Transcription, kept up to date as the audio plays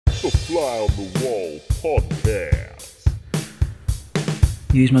The Fly on the Wall podcast.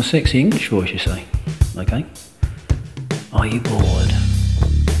 Use my sexy English voice, you say? Okay. Are you bored?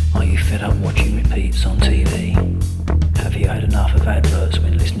 Are you fed up watching repeats on TV? Have you had enough of adverts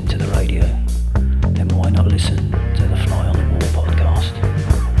when listening to the radio? Then why not listen to the Fly on the Wall podcast?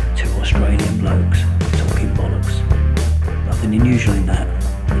 Two Australian blokes talking bollocks. Nothing unusual in that,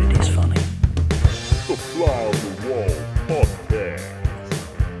 but it is funny. The Fly on the Wall podcast.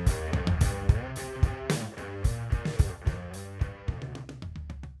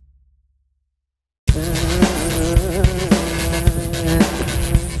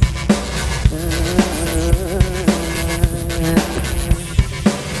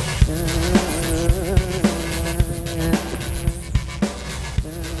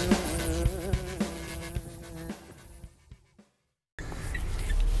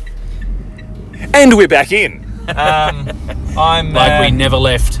 And we're back in. I'm Like we never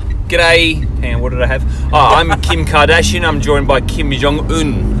left. G'day. Hang on, what did I have? Oh, I'm Kim Kardashian. I'm joined by Kim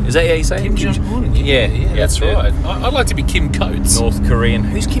Jong-un. Is that how you say it? Kim Jong-un. Yeah, That's it. right. I'd like to be Kim Coates. North Korean.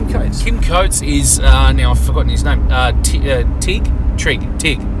 Who's Kim Coates? Kim Coates is, now I've forgotten his name, Tig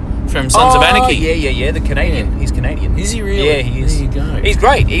from Sons of Anarchy. Yeah, the Canadian. Yeah. He's Canadian. Is he really? Yeah, he is. There you go. He's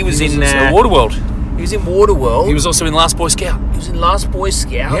great. He was in Waterworld. He was in Waterworld. He was also in Last Boy Scout. He was in Last Boy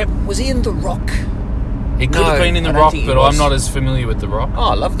Scout. Yep. Was he in The Rock? He could No, have been in I The don't Rock, think he but was. I'm not as familiar with The Rock. Oh,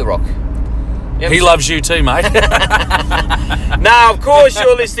 I love The Rock. He loves you too, mate. Now, of course,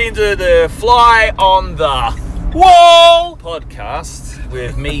 you're listening to the Fly on the Wall podcast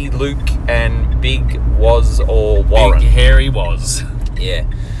with me, Luke, and Big Was or Warren. Big Harry was. Yeah.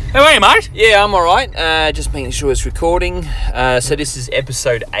 How are you, mate? Yeah, I'm alright. Just making sure it's recording. So this is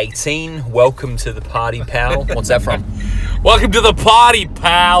episode 18. Welcome to the party, pal. What's that from? Welcome to the party,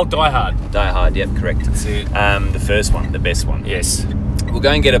 pal. Die Hard. Die Hard, yep, correct. That's it. The first one, the best one. Yes. We'll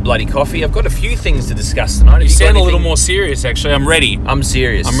go and get a bloody coffee. I've got a few things to discuss tonight. Have You got sound a little anything? more serious, actually. I'm ready. I'm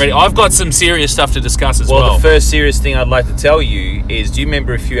serious. I'm ready. I've got some serious stuff to discuss as well. Well, the first serious thing I'd like to tell you is, do you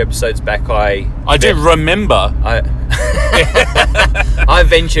remember a few episodes back I do remember. I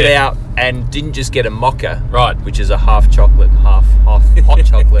ventured out and didn't just get a mocha, Right. which is a half chocolate, half hot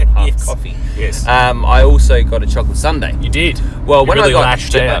chocolate, half Yes. coffee. Yes. I also got a chocolate sundae. You did. Well, You when really I got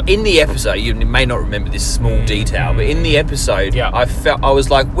lashed out. in the episode, you may not remember this small detail, but in the episode, Yeah. I was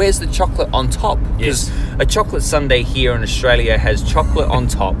like, "Where's the chocolate on top?" Because Yes. a chocolate sundae here in Australia has chocolate on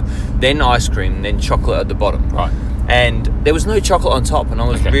top, then ice cream, then chocolate at the bottom. Right. And there was no chocolate on top, and I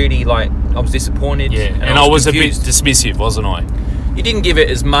was Okay. really I was disappointed. Yeah. And I was confused. a bit dismissive, wasn't I? You didn't give it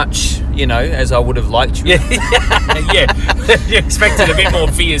as much, as I would have liked you. Yeah. You expected a bit more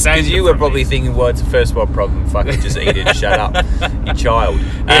fierce Because anger you were from me. probably thinking, well, it's a first world problem. Fucking just eat it and shut up, you child.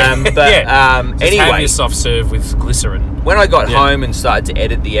 Just have Anyway, your soft serve with glycerin. when I got Yeah. home and started to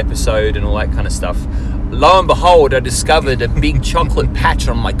edit the episode and all that kind of stuff, lo and behold, I discovered a big chocolate patch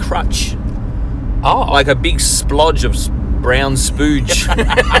on my crutch. Oh. Like a big splodge of brown spooge.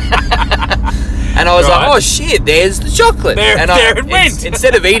 And I was Right. like, oh shit, there's the chocolate. There it went.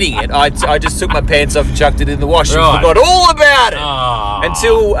 Instead of eating it, I just took my pants off and chucked it in the wash Right. and forgot all about it. Ah,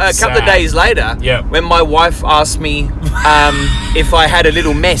 Until a couple of sad. days later, Yeah. when my wife asked me if I had a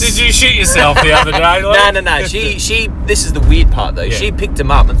little mess. Did you shoot yourself the other day? Luke? No. She. This is the weird part though. Yeah. She picked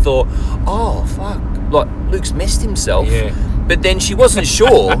him up and thought, "Oh fuck, like Luke's messed himself." Yeah. But then she wasn't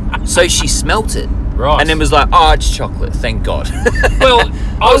sure, so she smelt it. Right. And then was like, "Oh, it's chocolate. Thank God." Well,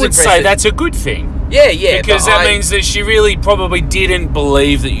 I was would say impressed. that's a good thing. Yeah. Because but that means that she really probably didn't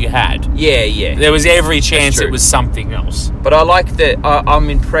believe that you had. Yeah. There was every chance true. it was something else. But I like that. I'm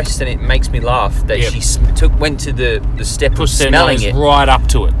impressed, and it makes me laugh that Yep. she went to the step of Pushed their smelling nose it. right up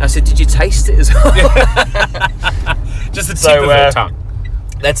to it. I said, "Did you taste it as well?" Just the tip So, of her tongue.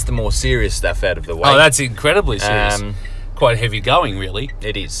 That's the more serious stuff out of the way. Oh, that's incredibly serious. Um, Quite heavy going, really.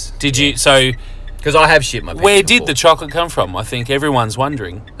 It is. Did you? So, Because I have shit my pants where did before. the chocolate come from? I think everyone's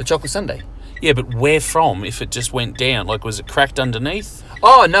wondering. The chocolate sundae? Yeah, but where from? If it just went down, like was it cracked underneath?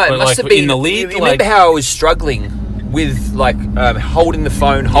 Oh no, it But, must like, have been in the lid, You remember like- how I was struggling with holding the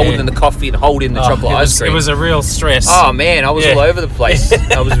phone, holding Yeah. the coffee, and holding the chocolate ice cream? It was a real stress. Oh man, I was Yeah. all over the place.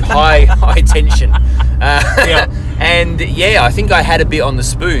 I was high tension. Yeah. And yeah, I think I had a bit on the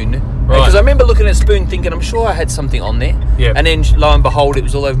spoon. Right. Because I remember looking at the spoon thinking, I'm sure I had something on there. Yeah. And then lo and behold, it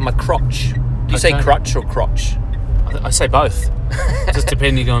was all over my crotch. Do you say Okay. crutch or crotch? I say both, just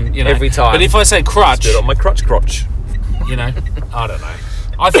depending on Every time. But if I say crutch, Spit on my crotch. I don't know.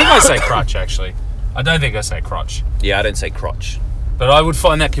 I think I say crutch actually. I don't think I say crotch. Yeah, I don't say crotch. But I would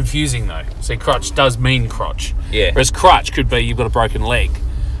find that confusing though. See, crotch does mean crotch. Yeah. Whereas crutch could be you've got a broken leg.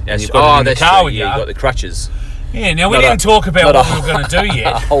 Yes. you've got it in the that's car true. with Yeah, you. you got the crutches. Yeah, now we Not didn't a- talk about not what a we were going to do A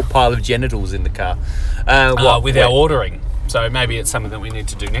yet whole pile of genitals in the car. with our ordering. So maybe it's something that we need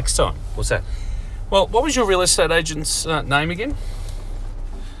to do next time. What's that? Well, what was your real estate agent's name again?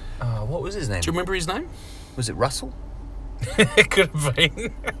 What was his name? Do you remember his name? Was it Russell? It could have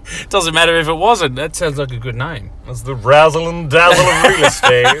been. Doesn't matter if it wasn't. That sounds like a good name. That's the razzle and dazzle of real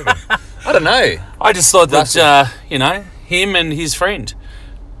estate. I don't know. I just thought Russell. that, him and his friend.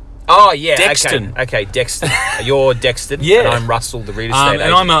 Oh yeah, Dexton. Okay, Dexton. You're Dexton. Yeah. And I'm Russell, the real estate And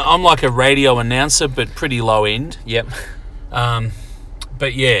agent. I'm like a radio announcer, but pretty low end. Yep.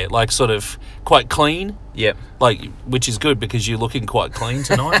 But yeah, like sort of quite clean. Yep. Like, which is good because you're looking quite clean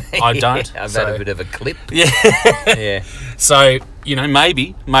tonight. I don't. I've so, had a bit of a clip. Yeah. Yeah. So,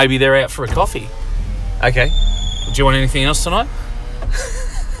 maybe they're out for a coffee. Okay. Do you want anything else tonight?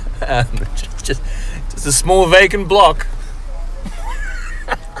 Just a small vacant block.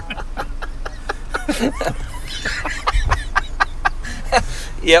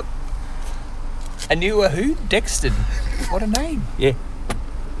 Yep. And you were who? Dexton. What a name. Yeah.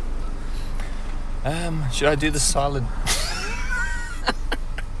 Should I do the silent?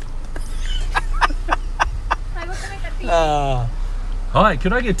 Hi, what can I get for you? Hi,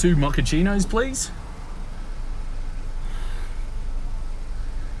 could I get 2 mochachinos, please?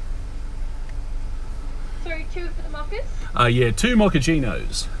 Sorry, 2 for the mockers? Yeah, 2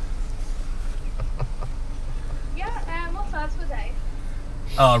 mochachinos. Yeah, what size were they?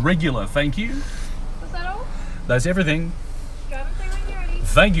 Regular, thank you. Was that all? That's everything. Grab them through when you're ready.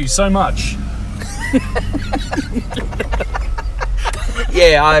 Thank you so much.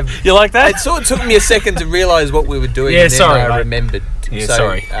 Yeah, You like that? It sort of took me a second to realise what we were doing. Yeah, and then sorry, I mate. remembered. Yeah, so,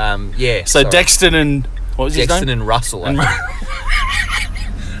 sorry. Yeah. So sorry. Dexton and what was his Dexton name? and Russell. And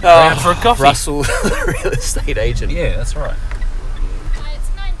Oh, out for a coffee. Russell, the real estate agent. Yeah, that's right. Hi, it's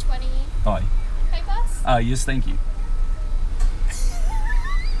 9:20. Hi. Pay pass? Yes, thank you.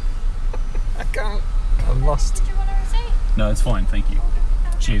 I can't. I'm lost. Did you want a receipt? No, it's fine, thank you.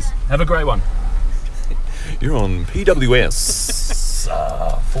 Have a Cheers. good night. Have a great one. You're on PWS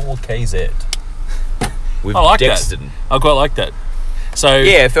 4KZ with I like Dexton. that. I quite like that. So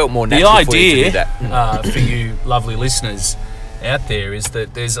Yeah, it felt more the natural for you to do idea that. for you lovely listeners out there is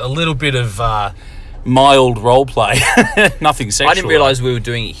that there's a little bit of mild role play, nothing sexual. I didn't realise we were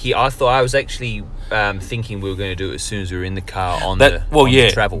doing it here. I thought I was actually thinking we were going to do it as soon as we were in the car on the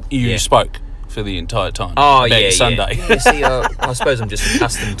travel. You Yeah. spoke for the entire time. Oh, about yeah, your Sunday. Yeah. See, I suppose I'm just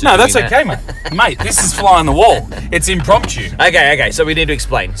accustomed to No, doing that's that. okay, mate. Mate, this is fly on the wall. It's impromptu. Okay, so we need to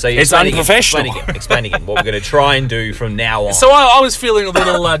explain. So It's explain unprofessional. Again, explain again what we're going to try and do from now on. So I was feeling a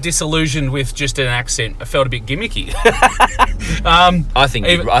little disillusioned with just an accent. I felt a bit gimmicky. I think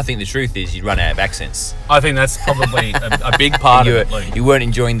even- I think the truth is you run out of accents. I think that's probably a big part of it, Luke. You weren't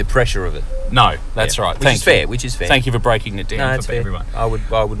enjoying the pressure of it. No, that's Yeah. right. Which Thank is you. fair. Which is fair. Thank you for breaking it No, down it's for fair. everyone. I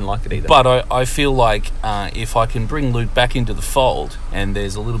wouldn't like it either. But I feel like if I can bring Luke back into the fold and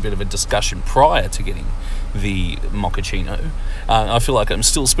there's a little bit of a discussion prior to getting the mochaccino, I feel like I'm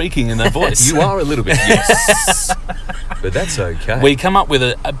still speaking in that voice. you are a little bit, yes. But that's okay. We come up with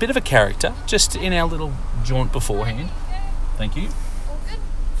a bit of a character just in our little jaunt beforehand. Thank you. All good?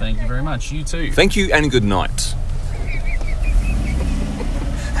 Thank you very much. You too. Thank you and good night.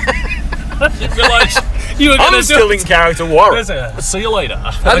 didn't realise you were going I'm to still do in it. character Warren. See you later.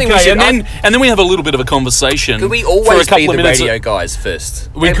 think we should- and then we have a little bit of a conversation. Could we for a always couple be of the minutes radio guys first?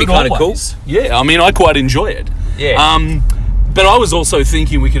 We That'd could be kind of cool. always. Yeah, I mean, I quite enjoy it. Yeah. But I was also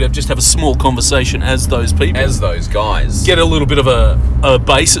thinking we could just have a small conversation as those people. As those guys. Get a little bit of a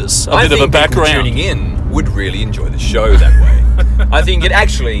basis, a I bit of a think people background. tuning in would really enjoy the show that way. I think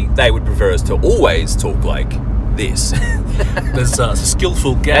they would prefer us to always talk like this. There's a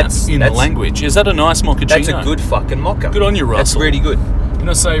skillful gap That's- in the that's- language. Is that a nice mochaccino? That's a good fucking mocha. Good on you, That's Russell. really good. I'm going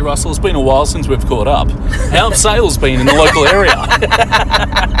to say, Russell, it's been a while since we've caught up. How have sales been in the local area?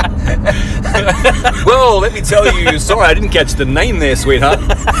 Well, let me tell you. Sorry, I didn't catch the name there, sweetheart.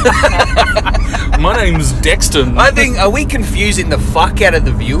 My name's Dexton. I think, are we confusing the fuck out of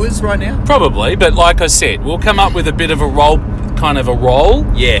the viewers right now? Probably, but like I said, we'll come up with a bit of a role.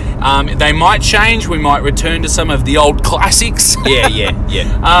 Yeah. They might change. We might return to some of the old classics. Yeah.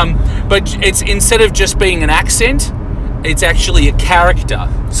 But it's instead of just being an accent, it's actually a character.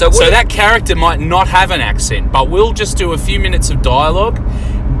 So that character might not have an accent, but we'll just do a few minutes of dialogue,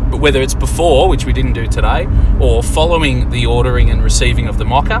 whether it's before, which we didn't do today, or following the ordering and receiving of the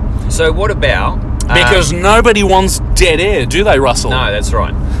mocha. So what about... Because nobody wants dead air, do they, Russell? No, that's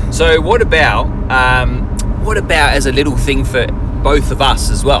right. So what about as a little thing for both of us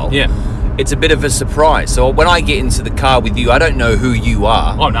as well? Yeah. it's a bit of a surprise. So when I get into the car with you, I don't know who you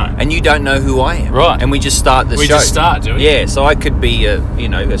are. Oh, no. And you don't know who I am. Right. And we just start the show. We just start, do we? Yeah, so I could be a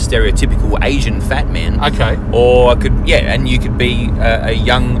stereotypical Asian fat man. Okay. Or I could, and you could be a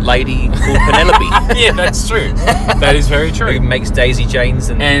young lady called Penelope. Yeah, that's true. That is very true. Who makes daisy chains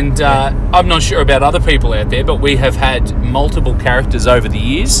And I'm not sure about other people out there, but we have had multiple characters over the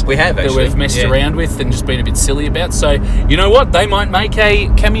years. We have, actually. That we've messed around with and just been a bit silly about. So, you know what? They might make a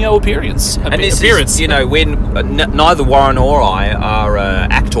cameo appearance. Is, when neither Warren or I are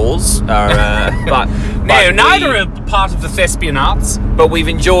actors, but neither are part of the thespian arts. But we've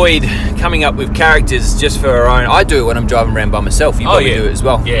enjoyed coming up with characters just for our own. I do it when I'm driving around by myself. You probably do it as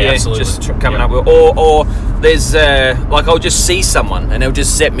well. Yeah, absolutely. Just coming up with, or there's like I'll just see someone and it'll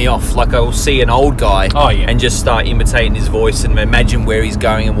just set me off. Like I'll see an old guy, and just start imitating his voice and imagine where he's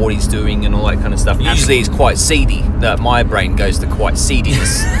going and what he's doing and all that kind of stuff. Usually he's quite seedy. My brain goes to quite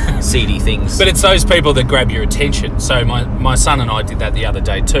seediness, seedy things. But it's those people that grab your attention. So my son and I did that the other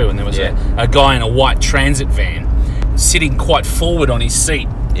day too, and there was a guy in a white transit van sitting quite forward on his seat.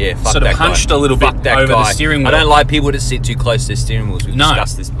 Yeah, fuck sort of that hunched guy. a little Fuck bit that over guy. the steering wheel. I don't like people that sit too close to their steering wheels. We've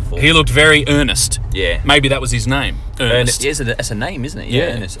discussed this before. He looked very earnest. Yeah. Maybe that was his name. Ernest. Yes, that's a name, isn't it?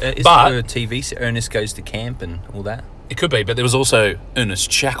 Yeah. Ernest. Is But there a TV series, Ernest Goes to Camp and all that? It could be, but there was also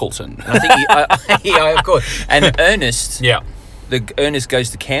Ernest Shackleton. I think yeah, of course. And Ernest, yeah, the Ernest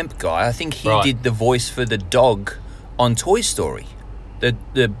Goes to Camp guy, I think he did the voice for the dog on Toy Story. The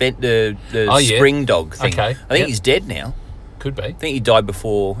spring dog thing. Okay. I think he's dead now. Could be. I think he died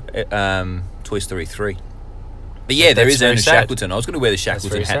before Toy Story 3. But yeah, there is Ernest Shackleton. I was going to wear the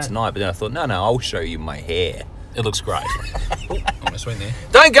Shackleton hat tonight, but then I thought, no, I'll show you my hair. It looks great. Almost went there.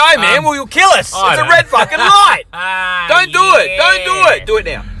 Don't go, man. Well, you'll kill us. It's a red fucking light. Don't do it. Don't do it. Do it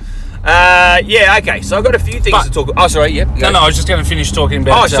now. Okay. So I've got a few things to talk about. Oh, sorry. Yep. No, I was just going to finish talking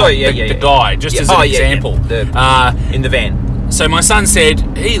about the guy, just as an example. In the van. So my son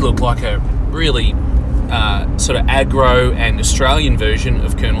said he looked like a really sort of aggro and Australian version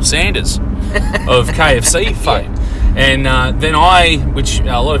of Colonel Sanders of KFC fame. And then which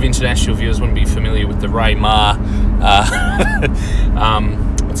a lot of international viewers wouldn't be familiar with, the Ray Maher,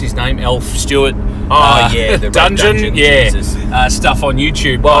 what's his name? Alf Stewart. The Dungeon. Stuff on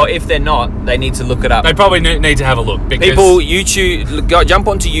YouTube. Well, if they're not, they need to look it up. They probably need to have a look. Because people, jump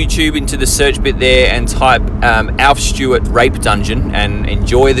onto YouTube into the search bit there and type Alf Stewart Rape Dungeon and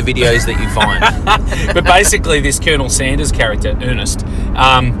enjoy the videos that you find. But basically, this Colonel Sanders character, Ernest,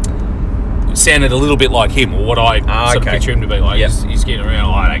 sounded a little bit like him, or what I sort of picture him to be like. Yep. He's getting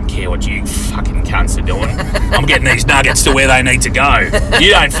around, I don't care what you fucking cunts are doing. I'm getting these nuggets to where they need to go. You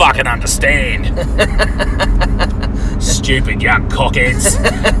don't fucking understand. Stupid young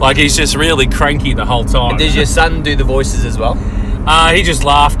cockheads. Like, he's just really cranky the whole time. Does your son do the voices as well? He just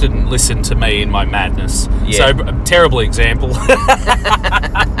laughed and listened to me in my madness. Yeah. So, terrible example.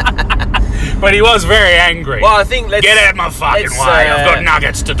 But he was very angry. Well, I think get out my fucking way. I've got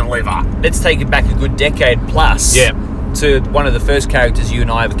nuggets to deliver. Let's take it back a good decade plus. Yeah. To one of the first characters you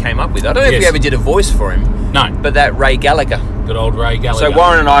and I ever came up with. I don't know if we ever did a voice for him. No. But that Ray Gallagher. Good old Ray Gallagher. So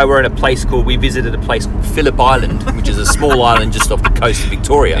Warren and I were we visited a place called Phillip Island, which is a small island just off the coast of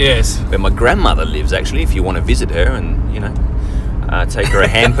Victoria. Yes. Where my grandmother lives, actually, if you want to visit her and, take her a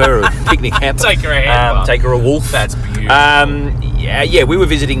hamper or a picnic hamper. Take her a hamper. Take her a wolf. That's beautiful. We were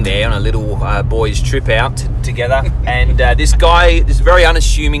visiting there on a little boys' trip out together, and this very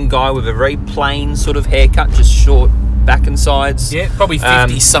unassuming guy with a very plain sort of haircut, just short back and sides. Yeah, probably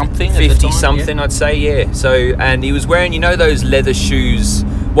 50-something. 50-something, I'd say. Yeah. So, and he was wearing, those leather shoes.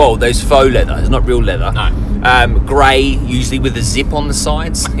 Well, those faux leather. It's not real leather. No. Grey, usually with a zip on the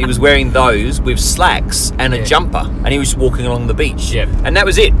sides. He was wearing those with slacks and a jumper, and he was walking along the beach. Yeah. And that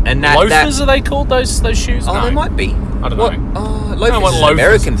was it. And loafers, are they called those shoes? Oh, no. they might be. I don't know. Loafers is an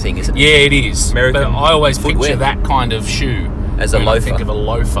American thing, isn't it? Yeah, it is. American but I always footwear. picture that kind of shoe as a loafer. I think of a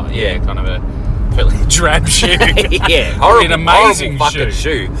loafer. Yeah, kind of a fairly drab shoe. Yeah, horrible, an amazing fucking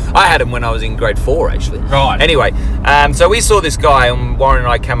shoe. I had them when I was in grade 4, actually. Right. Anyway, so we saw this guy, and Warren and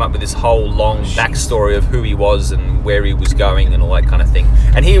I came up with this whole long backstory of who he was and where he was going and all that kind of thing.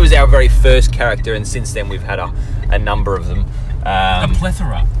 And he was our very first character, and since then we've had a number of them. A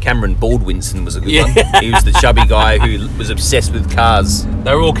plethora. Cameron Baldwinson was a good one. He was the chubby guy who was obsessed with cars.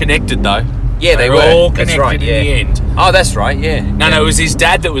 They were all connected, though. Yeah, they were all connected in the end. Oh, that's right, yeah. No, it was his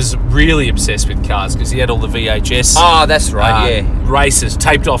dad that was really obsessed with cars because he had all the VHS. Oh, that's right, races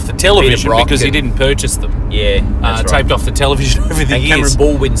taped off the television because he didn't purchase them. Yeah, that's right. Taped off the television over the years. Cameron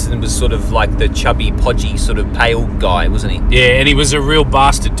Baldwinson was sort of like the chubby, podgy, sort of pale guy, wasn't he? Yeah, and he was a real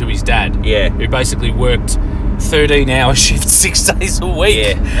bastard to his dad. Yeah. Who basically worked 13-hour shift 6 days a week.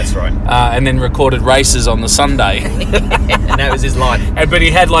 Yeah, that's right. And then recorded races on the Sunday. And that was his life. But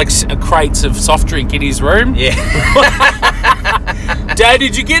he had like crates of soft drink in his room. Yeah. Dad,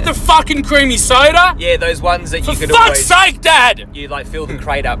 did you get the fucking creamy soda? Yeah, those ones that you For could fuck's always... sake, Dad! You like fill the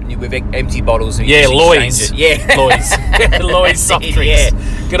crate up and you with empty bottles and you Yeah, just Loy's. exchange it. Yeah. Loy's. Loy's soft drinks.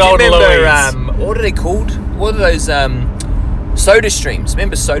 Yeah. Good old Do you remember, Loy's. what are they called? What are those soda streams?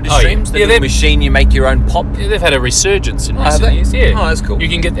 Remember soda Oh, yeah. streams? The Yeah, little they're- machine you make your own pop? Yeah, they've had a resurgence in have recent they? years. Yeah. Oh, that's cool. You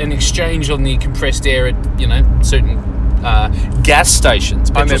can get an exchange on the compressed air at, certain gas stations,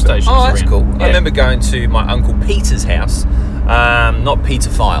 petrol stations. Oh, that's around. cool. Yeah. I remember going to my Uncle Peter's house. Not Peter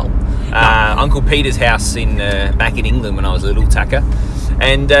File. Uncle Peter's house back in England when I was a little tacker.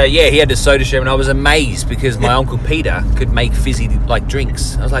 And he had a soda stream, and I was amazed because my Uncle Peter could make fizzy like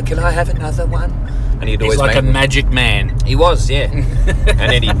drinks. I was like, "Can I have another one?" And he'd He's always like make a me. magic man. He was, yeah. And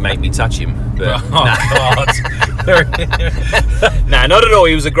then he'd make me touch him. But, God. no, not at all.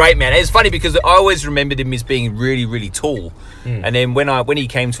 He was a great man. It's funny because I always remembered him as being really, really tall. And then when he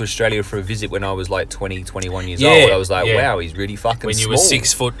came to Australia for a visit when I was like 20, 21 years old, I was like, wow, he's really fucking When you small. were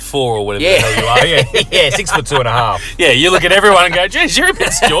 6'4" or whatever the hell you are. Yeah. Yeah, 6'2.5". Yeah, you look at everyone and go, geez, you're a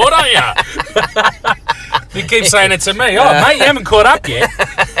bit short, aren't you? You keep saying it to me. Oh, mate, you haven't caught up yet.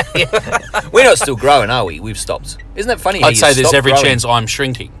 We're not still growing, are we? We've stopped. Isn't that funny? how I'd you say there's stop every growing? chance I'm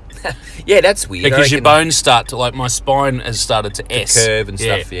shrinking. Yeah, that's weird. Because I your reckon bones start to, like, my spine has started to S. curve and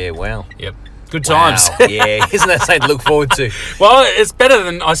stuff. Yeah, wow. Yep. Good times. Wow. Yeah, isn't that something to look forward to? Well, it's better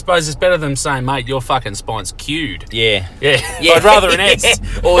than, I suppose, it's better than saying, mate, your fucking spine's queued. Yeah. Yeah. Yeah. I'd rather an S.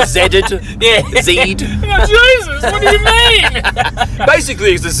 Or Z'd. Yeah. Z'd. Oh, Jesus, what do you mean?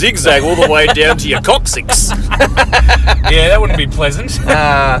 Basically, it's a zigzag all the way down to your coccyx. Yeah, that wouldn't be pleasant.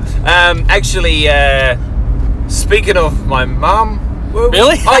 Actually, speaking of my mum.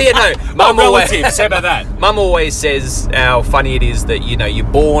 Really? Oh, yeah, no. Mum relatives, how about that? Mum always says how funny it is that, you're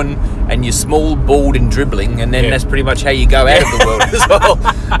born and you're small, bald and dribbling, and then that's pretty much how you go out of the world as well.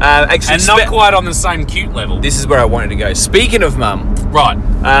 Actually, And not quite on the same cute level. This is where I wanted to go. Speaking of mum, Right.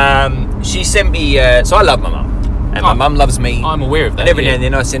 she sent me, so I love my mum. And my mum loves me. I'm aware of that. And every yeah. now and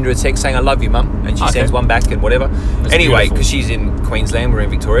then I send her a text saying, I love you, mum. And she Okay. sends one back and whatever. Anyway, beautiful. because she's in Queensland, we're in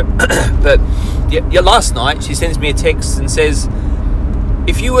Victoria. But last night she sends me a text and says,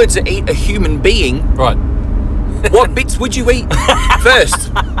 if you were to eat a human being, Right. what bits would you eat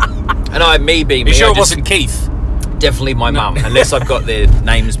first? And me being You me, sure I it just- wasn't Keith? Definitely my mum, unless I've got their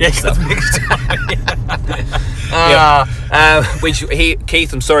names mixed up.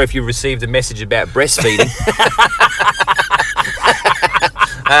 Keith, I'm sorry if you received a message about breastfeeding.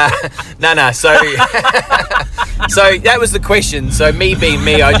 No. So that was the question. So me being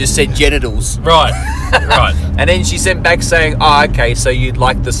me, I just said genitals. Right. Right. And then she sent back saying, "Oh, okay, so you'd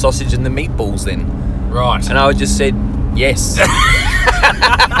like the sausage and the meatballs then?" Right. And I just said, "Yes."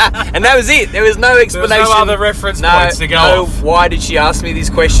 And that was it. There was no explanation. no other reference points to go off. Why did she ask me these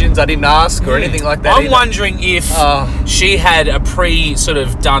questions? I didn't ask or anything like that. I'm either. wondering if she had a sort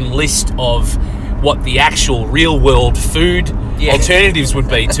of done list of what the actual real world food alternatives would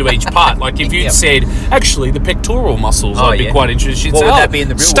be to each part. Like if you'd said, actually, the pectoral muscles, I'd be quite interested. She'd What say, would that be in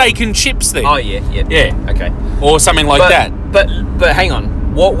the real steak and chips then. Oh yeah. Okay. Or something like that. But hang on.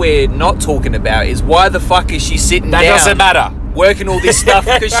 What we're not talking about is why the fuck is she sitting That down? doesn't matter. Working all this stuff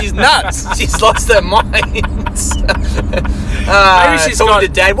because she's nuts. She's lost her mind. Maybe she's talking got- to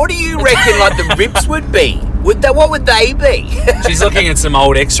Dad. What do you reckon? Like the ribs would be? What would they be? She's looking at some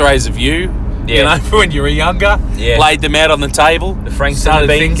old X-rays of you. You Yeah. know, when you were younger. Yeah. Laid them out on the table. The Franks started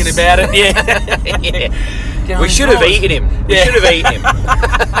and the beans. thinking about it. Yeah. Yeah. We should have eaten him. We should have eaten him.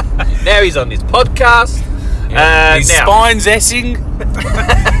 Now he's on this podcast. His now, spine's S-ing.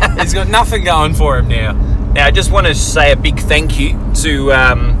 He's got nothing going for him now. Now, I just want to say a big thank you to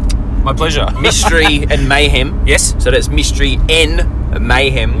My pleasure. Mystery and Mayhem. Yes. So that's Mystery N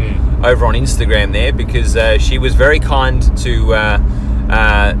Mayhem over on Instagram there, because she was very kind to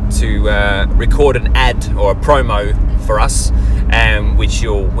record an ad or a promo for us, which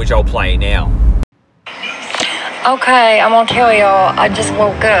I'll play now. Okay, I'm gonna tell y'all, I just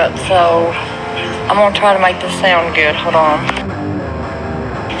woke up, so I'm gonna try to make this sound good. Hold on.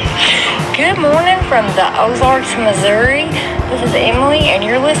 Good morning from the Ozarks, Missouri. This is Emily, and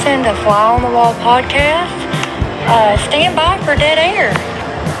you're listening to Fly on the Wall podcast. Stand by for dead air.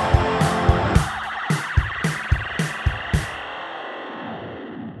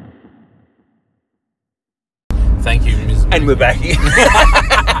 Thank you, Ms. And we're back.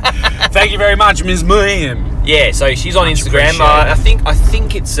 Thank you very much, Ms. Mayhem. Yeah, so she's on Much Instagram. appreciated. I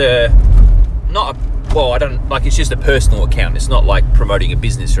think it's not a well, I don't like. It's just a personal account. It's not like promoting a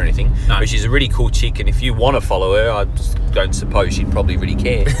business or anything. No. But she's a really cool chick, and if you want to follow her, I just don't suppose she'd probably really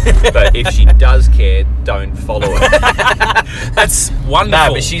care. But if she does care, don't follow her. That's wonderful.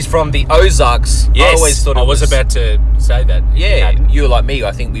 No, but she's from the Ozarks. Yes, I always thought I was about to say that. Yeah, you were like me.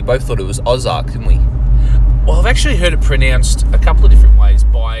 I think we both thought it was Ozark, didn't we? Well, I've actually heard it pronounced a couple of different ways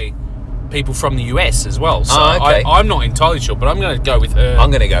by people from the US as well. So okay. I'm not entirely sure, but I'm going to go with her.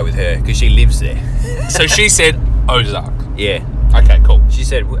 I'm going to go with her because she lives there. So she said Ozark. Yeah. Okay, cool. She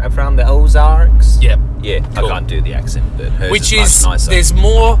said from the Ozarks. Yep. Yeah, Cool. I can't do the accent, but hers Which is is, much nicer. there's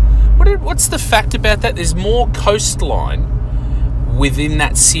more. What's the fact about that? There's more coastline within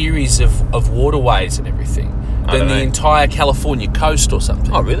that series of waterways and everything I than don't the know. entire California coast or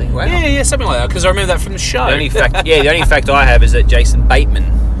something. Oh, really? Wow. Yeah, something like that. Because I remember that from the show. The only fact I have is that Jason Bateman.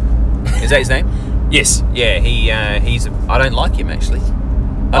 Is that his name? Yes. Yeah, he's. I don't like him actually.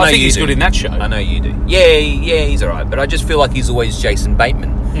 I think he's do. good in that show. I know you do. Yeah, he's alright. But I just feel like he's always Jason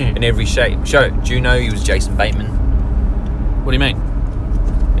Bateman in every show. Do you know he was Jason Bateman What do you mean?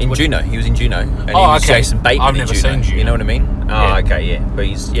 in Juno? He was in Juno, and he Oh, was okay. Jason Bateman. I've in never Juno. seen Juno. You know what I mean? Oh, Yeah. okay, yeah. But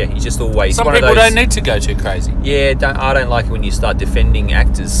he's just always Some one people of those, don't need to go too crazy. Yeah, I don't like it when you start defending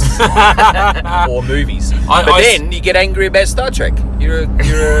actors or movies. But I- then you get angry about Star Trek. You're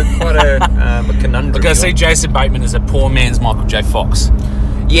quite a conundrum. Look, I see Jason Bateman as a poor man's Michael J. Fox.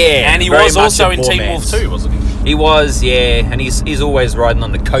 Yeah, And he very was much also a in poor Teen Wolf man's. 2, wasn't he? He was, yeah, and he's always riding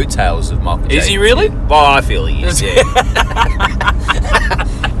on the coattails of Michael J. Is he really? Well, I feel he is, yeah.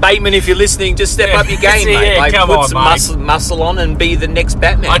 Bateman, if you're listening, just step up your game, Yeah, mate. Like, come put on, some mate. muscle on and be the next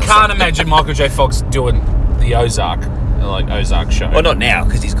Batman. I or can't something. imagine Michael J. Fox doing the Ozark show. Well, not now,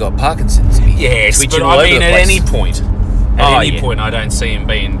 because he's got Parkinson's. Yes, Twitching but all I over mean the at place. any point. At Oh, any yeah. point, I don't see him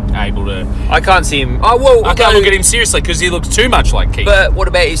being able to... I can't see him. Oh, well, I can't look at him seriously because he looks too much like Keith. But what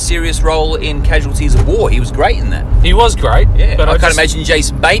about his serious role in Casualties of War? He was great in that. He was great. Yeah, but I can't just- imagine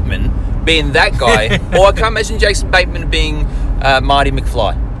Jason Bateman being that guy, or I can't imagine Jason Bateman being Marty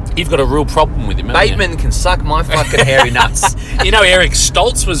McFly. You've got a real problem with him, haven't you? Bateman can suck my fucking hairy nuts. You know, Eric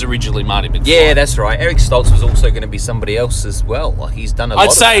Stoltz was originally Marty McFly. Yeah, that's right. Eric Stoltz was also going to be somebody else as well. Like he's done a lot.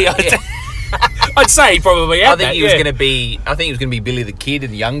 I'd say he probably had I think that, he was yeah. going to be. I think he was going to be Billy the Kid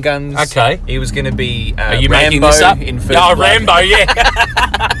in Young Guns. Okay. He was going to be. Are you Rambo making this up? in First Oh, Blood. Rambo,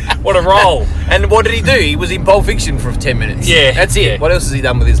 yeah. What a role. And what did he do? He was in Pulp Fiction for 10 minutes. Yeah, that's it. yeah. What else has he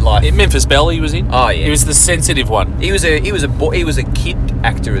done with his life? Memphis Belle he was in. Oh, yeah. He was the sensitive one. He was a kid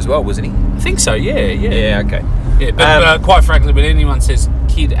actor as well, wasn't he? I think so, yeah. Yeah. Okay. Yeah, but quite frankly, when anyone says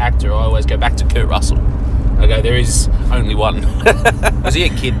kid actor, I always go back to Kurt Russell. I go, there is only one. Was he a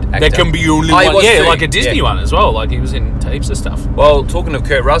kid actor? There can be only Oh, he one. was Yeah, too. like a Disney Yeah. one as well. Like he was in heaps of stuff. Well, talking of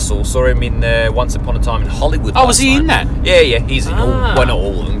Kurt Russell, saw him in Once Upon a Time in Hollywood. Oh, was he in last that? night. Yeah. He's in Ah. well, not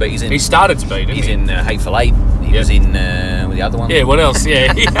all of them, but he's in. He started to be, didn't He's he? in Hateful Eight. He was in the other one. Yeah, what else?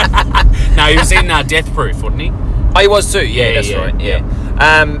 Yeah. No, he was in Death Proof, wasn't he? Oh, he was too. Yeah, Yeah, that's yeah, right.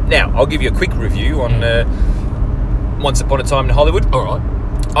 yeah. Now I'll give you a quick review on Once Upon a Time in Hollywood. All right.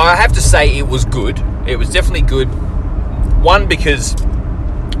 I have to say it was good. It was definitely good. One, because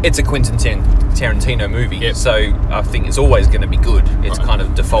it's a Quentin Tarantino movie, Yep. so I think it's always going to be good. It's Right. kind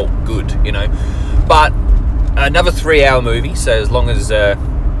of default good, you know. But another 3-hour movie, so as long as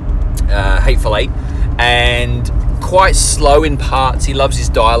Hateful Eight, and quite slow in parts. He loves his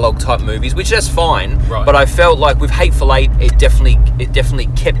dialogue type movies, which that's fine. Right. But I felt like with Hateful Eight, it definitely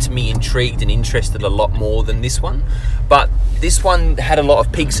kept me intrigued and interested a lot more than this one. But this one had a lot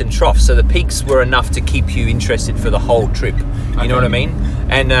of peaks and troughs, so the peaks were enough to keep you interested for the whole trip. You know what I mean?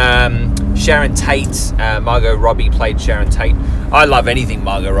 And Sharon Tate, Margot Robbie played Sharon Tate. I love anything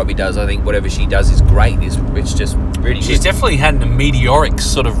Margot Robbie does. I think whatever she does is great. It's just really She's good. definitely had a meteoric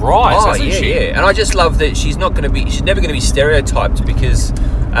sort of rise, Oh hasn't yeah, she? yeah, and I just love that she's never going to be stereotyped because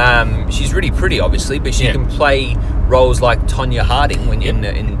she's really pretty, obviously, but she Yeah. can play roles like Tonya Harding when in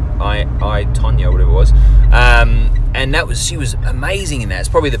I Tonya, whatever it was, and she was amazing in that. It's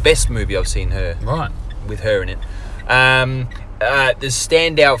probably the best movie I've seen her Right. with her in it. The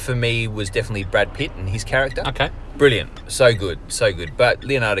standout for me was definitely Brad Pitt and his character. Okay. Brilliant. So good. But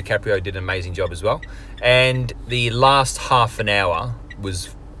Leonardo DiCaprio did an amazing job as well. And the last half an hour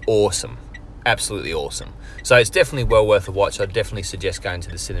was awesome. Absolutely awesome. So it's definitely well worth a watch. I'd definitely suggest going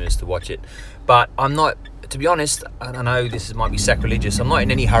to the cinemas to watch it. But I'm not, to be honest, I don't know, might be sacrilegious. I'm not in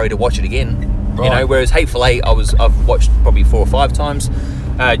any hurry to watch it again. Right. You know, whereas Hateful Eight, I've watched probably 4 or 5 times.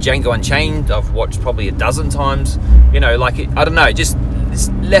 Django Unchained, I've watched probably a dozen times. You know, like I don't know, it's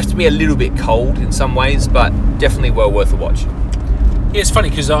left me a little bit cold in some ways, but definitely well worth a watch. Yeah, it's funny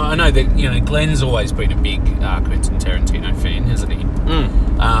because I know that Glenn's always been a big Quentin Tarantino fan, hasn't he?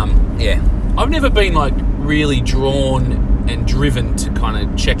 Yeah. I've never been like really drawn and driven to kind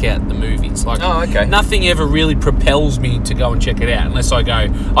of check out the movies. Like, Oh, okay. nothing ever really propels me to go and check it out unless I go,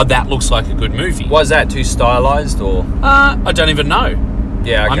 oh, that looks like a good movie. Was that too stylized or? I don't even know.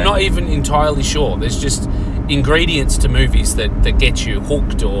 Yeah, okay. I'm not even entirely sure. There's just ingredients to movies that get you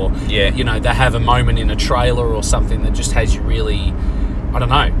hooked, or Yeah. you know, they have a moment in a trailer or something that just has you really, I don't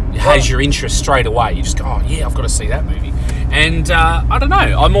know, has your interest straight away. You just go, oh yeah, I've got to see that movie. And I don't know,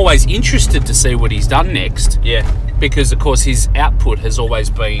 I'm always interested to see what he's done next. Yeah. Because of course his output has always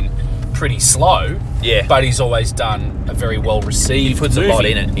been pretty slow. Yeah. But he's always done a very well received. He puts movie. a lot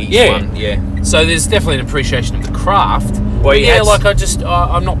in it. Each Yeah. one. Yeah. So there's definitely an appreciation of the craft. Well, he yeah, has- like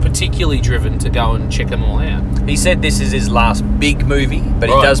I'm not particularly driven to go and check them all out. He said this is his last big movie, but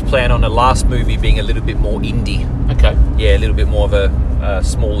he Right. does plan on the last movie being a little bit more indie. Okay. Yeah, a little bit more of a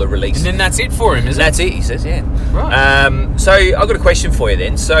smaller release. And then that's it for him, is That's it, he says, yeah. Right. So I've got a question for you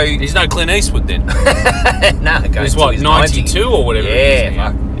then. So, it? He's no Clint Eastwood then. nah, it goes He's to what, his 92 or whatever it is Yeah,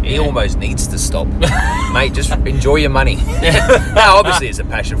 now. fuck. He almost needs to stop. Mate, just enjoy your money. No, obviously it's a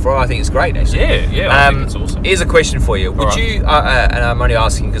passion for him. I think it's great, actually. Yeah, I think it's awesome. Here's a question for you. Would Alright. you, and I'm only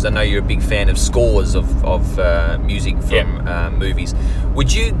asking because I know you're a big fan of scores of music from movies,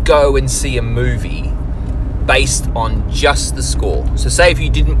 would you go and see a movie based on just the score? So say if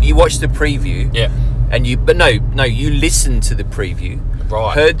you watched the preview, Yeah. and you listened to the preview,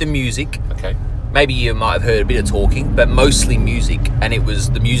 Right. heard the music, Okay. maybe you might have heard a bit of talking, but mostly music, and it was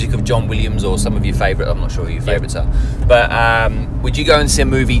the music of John Williams or some of your favourite, I'm not sure who your favourites are, but would you go and see a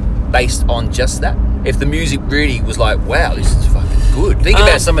movie based on just that? If the music really was like, wow, this is fucking good. Think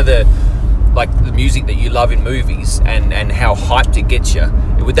about some of the music that you love in movies and how hyped it gets you.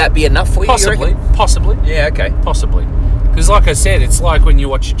 Would that be enough for you? Possibly. You reckon? Possibly. Yeah, okay. Possibly. Because like I said, it's like when you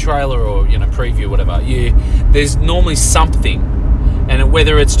watch a trailer or, you know, preview or whatever, there's normally something, and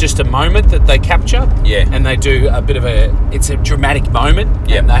whether it's just a moment that they capture, Yeah. and they do a bit of it's a dramatic moment,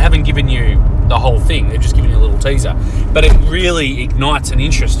 Yeah. and they haven't given you the whole thing, they've just given you a little teaser, but it really ignites an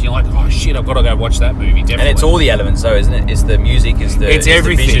interest. You're like, oh shit, I've got to go watch that movie, definitely. And it's all the elements though, isn't it? It's the music, it's It's the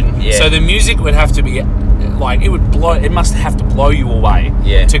everything. vision. Yeah. So the music would have to be like, it must have to blow you away.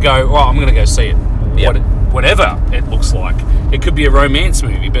 Yeah. To go, oh, I'm going to go see it. Yep. Whatever it looks like. It could be a romance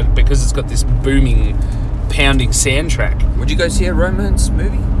movie, but because it's got this booming, pounding soundtrack, Would you go see a romance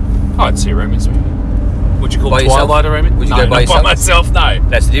movie? I'd see a romance movie. Would you call By yourself? Twilight a romance? Would you no, go by not yourself? by myself. No.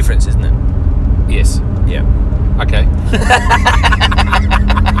 That's the difference, isn't it? Yes. Yeah. Okay.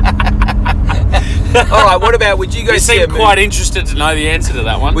 All right. What about? Would you go You see a seem movie? quite interested to know the answer to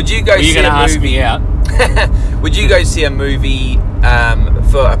that one. Would you go Were you see going to a ask movie? me out? Would you go see a movie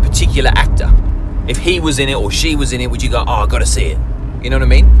for a particular actor? If he was in it or she was in it, would you go, oh, I got to see it? You know what I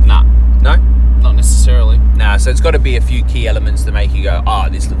mean? Nah, No? not necessarily. Nah, so it's got to be a few key elements to make you go, oh,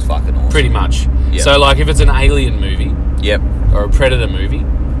 this looks fucking awesome. Pretty much. Yeah. So, like, if it's an Alien movie Yep. or a Predator movie,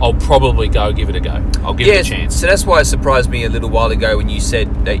 I'll probably go give it a go. I'll give it a chance. So that's why it surprised me a little while ago when you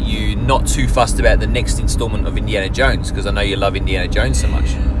said that you're not too fussed about the next installment of Indiana Jones, because I know you love Indiana Jones so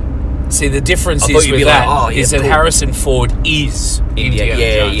much. See, the difference I thought is you'd with be like, that oh, yeah, is that cool. Harrison Ford is Indiana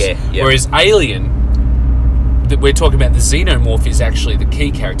yeah, Jones. yeah. Whereas Alien, that we're talking about, the xenomorph is actually the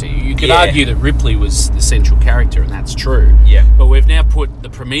key character. You could Yeah. argue that Ripley was the central character, and that's true. Yeah. But we've now put the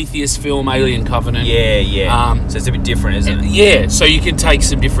Prometheus film, Alien Covenant. Yeah. So it's a bit different, isn't it? Yeah, so you can take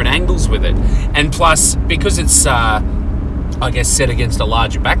some different angles with it. And plus, because it's, I guess, set against a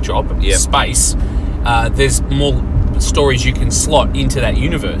larger backdrop, Yep. space, there's more stories you can slot into that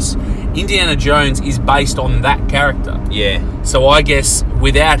universe. Indiana Jones is based on that character. Yeah. So I guess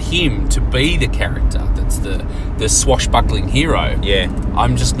without him to be the character that's the swashbuckling hero, Yeah.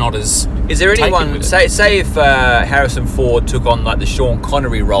 I'm just not as Is there taken anyone, with it. say if Harrison Ford took on like the Sean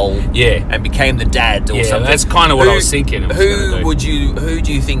Connery role, Yeah. and became the dad or Yeah, something? that's kinda what I was thinking it was gonna do. Who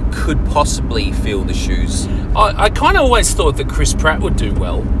do you think could possibly fill the shoes? I kind of always thought that Chris Pratt would do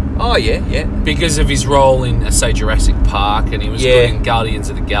well Oh yeah. because of his role in, say, Jurassic Park, and he was Yeah. good in Guardians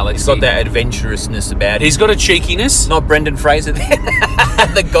of the Galaxy. He's got that adventurousness about him. He's got a cheekiness. Not Brendan Fraser there.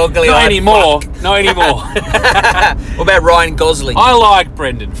 The goggly Not eyed anymore. Not anymore. fuck. What about Ryan Gosling? I like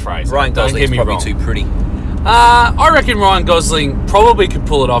Brendan Fraser. Ryan Don't Gosling's get me probably wrong. too pretty. I reckon Ryan Gosling probably could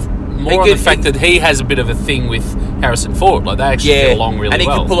pull it off more on could- the fact that he has a bit of a thing with Harrison Ford. Like, they actually get along really and he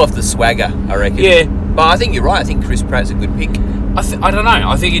well. could pull off the swagger, I reckon. Yeah. But I think you're right. I think Chris Pratt's a good pick. I don't know.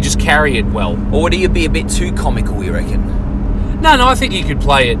 I think he'd just carry it well. Or would he be a bit too comical, you reckon? No, I think he could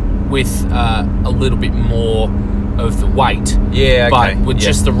play it with a little bit more of the weight. Yeah, okay. But with Yeah.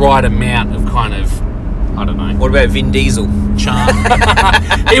 just the right amount of kind of I don't know. What about Vin Diesel? Charm.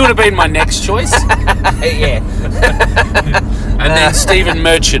 He would have been my next choice. Yeah. And then Stephen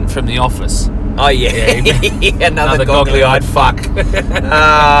Merchant from The Office. Oh, yeah. Another goggly-eyed fuck.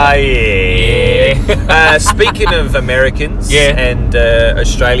 Ah, yeah. Speaking of Americans and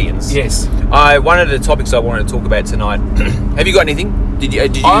Australians. Yes. One of the topics I wanted to talk about tonight. Have you got anything? Did you?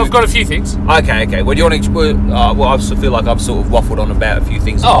 I've got a few things. Okay. Well, do you want to? Well, I feel like I've sort of waffled on about a few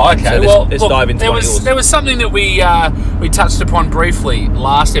things. Oh, okay. So let's dive into one of yours. There was something that we touched upon briefly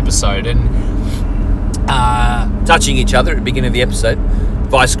last episode, and touching each other at the beginning of the episode.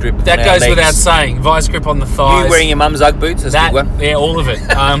 Vice grip. That goes without saying. Vice grip on the thighs. You wearing your mum's Ugg boots? That's a good one. Yeah, all of it.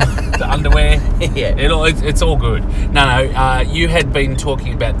 The underwear. Yeah. It's all good. No. You had been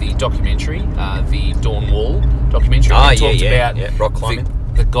talking about the documentary, the Dawn Wall documentary. Oh, we talked about rock climbing.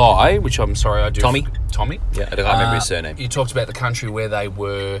 The guy, which I'm sorry I do. Tommy. Yeah, I don't remember his surname. You talked about the country where they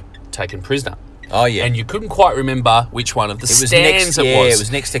were taken prisoner. Oh, yeah. And you couldn't quite remember which one of the stands it was. Yeah, it was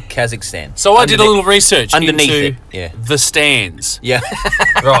next to Kazakhstan. So I did a little research underneath into the stands. Yeah.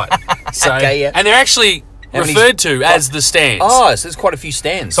 Right. So, okay, yeah. And they're actually referred to as the stands. Oh, so there's quite a few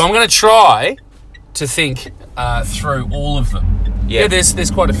stands. So I'm going to try to think through all of them. Yeah,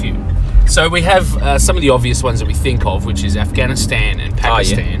 there's quite a few. So we have some of the obvious ones that we think of, which is Afghanistan and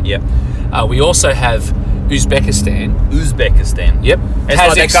Pakistan. Oh, yeah. We also have Uzbekistan. Yep.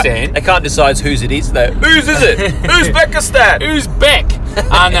 Kazakhstan. They can't decide whose it is, though. Whose is it? Uzbekistan. Uzbek.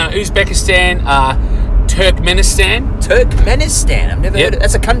 No, Uzbekistan. Turkmenistan. I've never heard of it.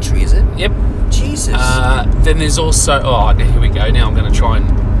 That's a country, is it? Yep. Jesus. Then there's also... Oh, here we go. Now I'm going to try and...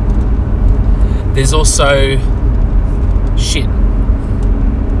 There's also... Shit.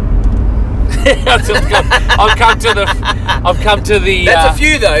 I've come to the. That's a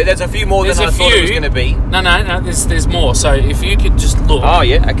few though. There's a few more than I thought it was going to be. No. There's more. So if you could just look. Oh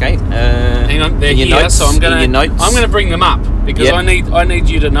yeah. Okay. Hang on. They're here. Notes, so I'm gonna bring them up because I need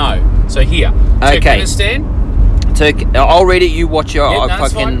you to know. So here. Okay. Turkmenistan. I'll read it. You watch your. Yep,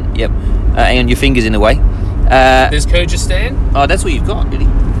 that's fine. Yep. Hang on. Your finger's in the way. There's Kyrgyzstan. Oh, that's what you've got, really.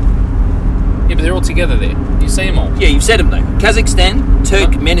 Yeah, but they're all together there. You see them all. Yeah, you've said them though. Kazakhstan,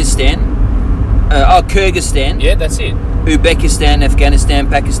 Turkmenistan. Kyrgyzstan. Yeah, that's it. Uzbekistan, Afghanistan,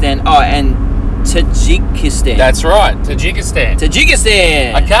 Pakistan. Oh, and Tajikistan. That's right, Tajikistan.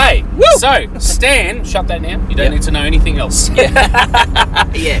 Okay. Woo! So, Stan, shut that now. You don't need to know anything else.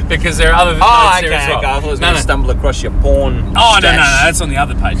 Yeah. Because there are other notes there as well. Okay. I thought I was going to stumble across your porn. Oh, no, that's on the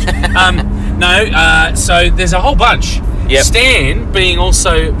other page. So there's a whole bunch. Yep. Stan being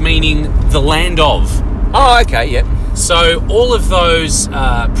also meaning the land of. Oh, okay, yep. So all of those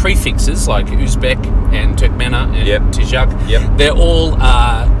prefixes, like Uzbek and Turkmena and Tajik, they're all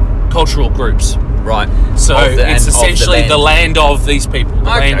cultural groups. Right. So it's essentially the land of these people.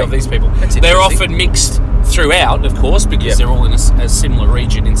 They're often mixed throughout, of course, because they're all in a similar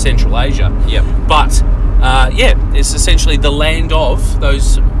region in Central Asia. Yep. But it's essentially the land of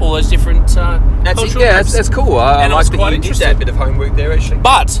all those different cultural groups. That's cool. I like that you did that bit of homework there, actually.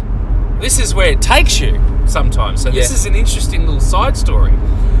 But this is where it takes you sometimes. So this is an interesting little side story.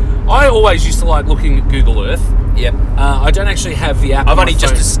 I always used to like looking at Google Earth. Yep. I don't actually have the app. I've only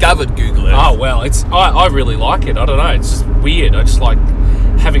just discovered Google Earth. Oh well, I really like it. I don't know. It's just weird. I just like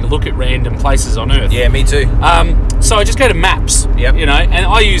having a look at random places on Earth. Yeah, me too. So I just go to Maps. Yep. You know, and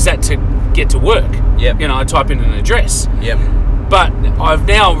I use that to get to work. Yep. You know, I type in an address. Yep. But I've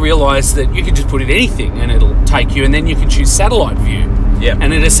now realised that you can just put in anything and it'll take you, and then you can choose satellite view. Yep.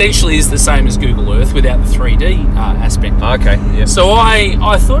 And it essentially is the same as Google Earth without the 3D aspect. Okay. Yep. So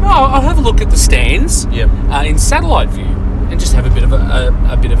I thought, I'll have a look at the stands in satellite view and just have a bit of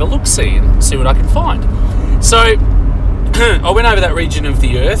a look-see and see what I can find. So I went over that region of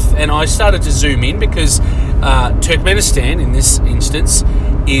the Earth and I started to zoom in because Turkmenistan, in this instance,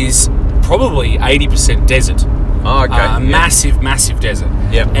 is probably 80% desert. Oh, okay. Massive desert.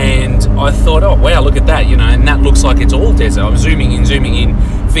 Yep. And I thought, oh wow, look at that, you know, and that looks like it's all desert. I'm zooming in,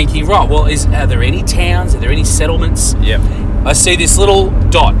 thinking, right, well, are there any towns? Are there any settlements? Yep. I see this little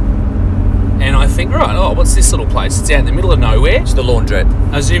dot, and I think, right, what's this little place? It's out in the middle of nowhere. It's the laundrette.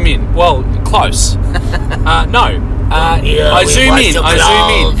 I zoom in. Well, close. No. I zoom in,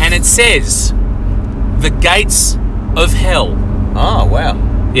 and it says the gates of hell. Oh wow.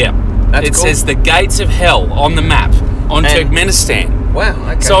 Yeah. That's it cool. says the gates of hell on the map on Turkmenistan. Wow,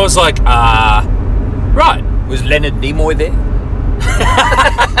 okay. So I was like, right. Was Leonard Nimoy there?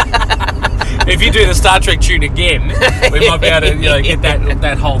 If you do the Star Trek tune again, we might be able to get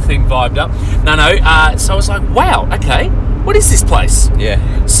that whole thing vibed up. No. So I was like, wow, okay. What is this place? Yeah.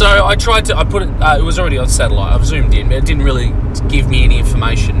 So I tried to, I put it, it was already on satellite. I've zoomed in, but it didn't really give me any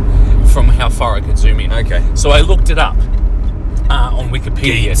information. from how far I could zoom in. Okay. So I looked it up on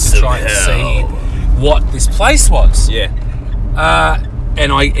Wikipedia Gates to of try and hell. see what this place was. Yeah.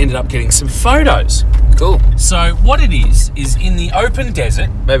 And I ended up getting some photos. Cool. So what it is in the open desert.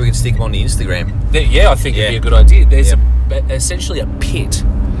 Maybe we can stick them on the Instagram. I think it'd be a good idea. There's essentially a pit,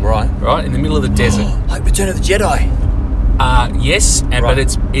 Right. right, in the middle of the desert. Like Return of the Jedi. Yes, Right. but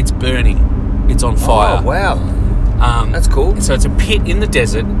it's burning. It's on fire. Oh, wow. That's cool. So it's a pit in the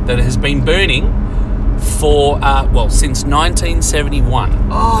desert that has been burning for, since 1971.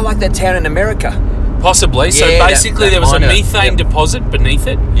 Oh, like that town in America. Possibly. So Yeah, basically that there was a minor- methane deposit beneath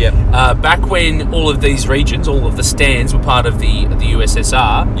it. Yep. Back when all of these regions, all of the stands were part of the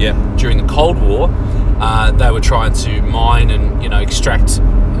USSR Yep. during the Cold War, they were trying to mine and, extract,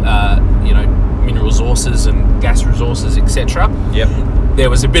 mineral resources and gas resources, etc. Yep. There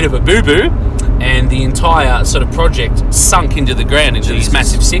was a bit of a boo-boo, and the entire sort of project sunk into the ground into Jesus. this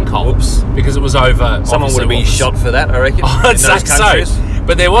massive sinkhole. Whoops. Because it was over. Someone would have been shot for that, I reckon. I'd in say those countries. so.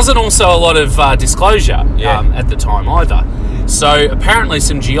 But there wasn't also a lot of disclosure Yeah. at the time either. So apparently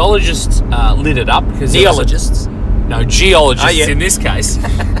some geologists lit it up. Because Geologists. Geologists in this case.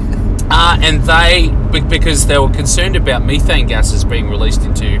 And because they were concerned about methane gases being released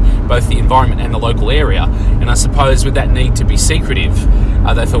into both the environment and the local area, and I suppose with that need to be secretive,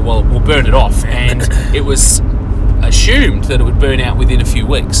 they thought, well, we'll burn it off. And it was assumed that it would burn out within a few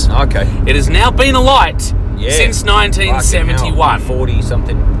weeks. Okay. It has now been alight since Fucking 1971. hell,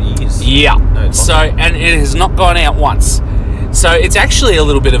 40-something years. Yeah. No, So, and it has not gone out once. So it's actually a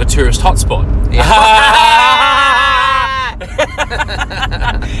little bit of a tourist hotspot.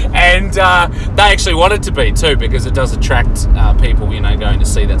 And they actually want it to be too, because it does attract people, going to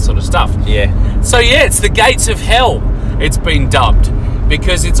see that sort of stuff. Yeah. So yeah, it's the gates of hell. It's been dubbed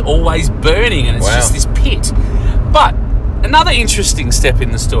because it's always burning and it's Wow. just this pit. But another interesting step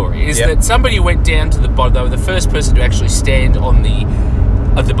in the story is that somebody went down to the bottom. They were the first person to actually stand on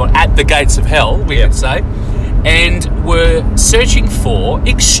at the gates of hell, we could say, and were searching for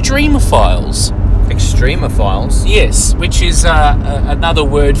extremophiles. Extremophiles? Yes, which is another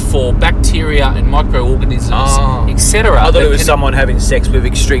word for bacteria and microorganisms, etc. I thought it was someone having sex with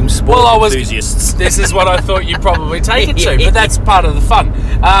extreme sport enthusiasts. This is what I thought you'd probably take it to, but that's part of the fun.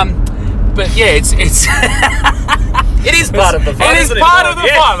 But yeah, it's It is part of the fun. It is isn't part of the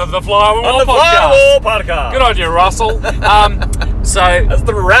fun of the Fly on the Wall On the podcast. Fly on the Wall podcast. Good on you, Russell. That's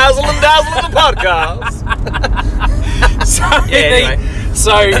the razzle and dazzle of the podcast.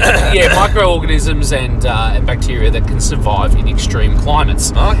 Microorganisms and bacteria that can survive in extreme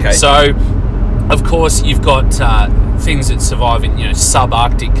climates. Okay. So, of course, you've got things that survive in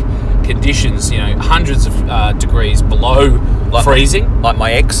subarctic conditions. Hundreds of degrees below freezing. Like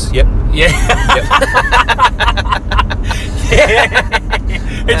my ex. Yep. Yeah.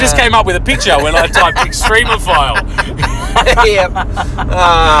 It just came up with a picture when I typed extremophile. Yep.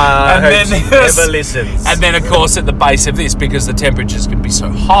 And then never listens. And then, of course, at the base of this, because the temperatures can be so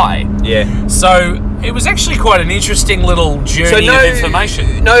high. Yeah. So it was actually quite an interesting little journey of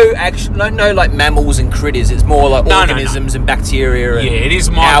information. No like mammals and critters. It's more like organisms and bacteria and it is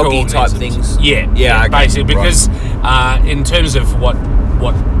algae type microorganisms. things. Yeah, okay. basically, because in terms of what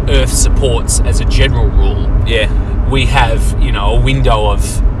Earth supports as a general rule, we have a window of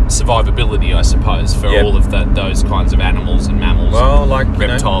survivability, I suppose, for all of those kinds of animals and mammals. Well, like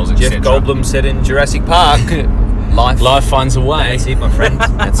reptiles, Jeff etc. Goldblum said in Jurassic Park, life finds a way. That's it, my friend.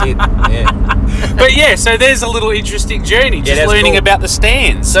 That's it. Yeah. But yeah, so there's a little interesting journey, just learning about the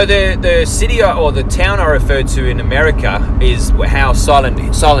stands. So the city or the town I referred to in America is how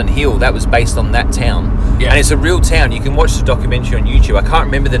Silent Hill, that was based on that town. Yeah. And it's a real town. You can watch the documentary on YouTube. I can't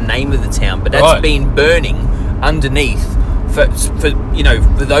remember the name of the town, but that's been burning underneath for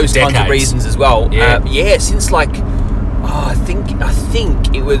those kinds of reasons as well. Since like I think it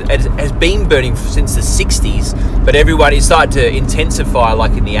has been burning since the 60s, but everybody started to intensify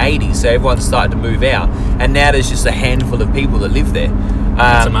like in the 80s, so everyone started to move out, and now there's just a handful of people that live there.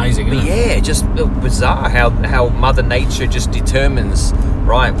 That's amazing, isn't it? Yeah, just bizarre how Mother Nature just determines,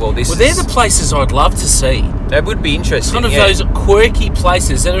 right, well, they're the places I'd love to see. That would be interesting. It's one of those quirky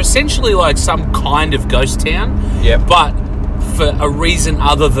places that are essentially like some kind of ghost town, but for a reason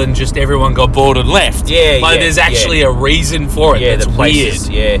other than just everyone got bored and left. There's actually a reason for it. That's places,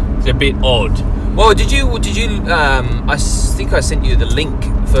 weird. It's a bit odd. Well, did you? I think I sent you the link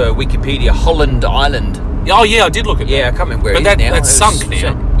for Wikipedia. Holland Island. Oh yeah, I did look at that. Yeah, I can't remember where it is now. That's sunk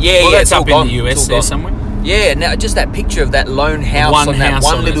now. That's up gone. in the US there somewhere. Yeah, now just that picture of that lone house on that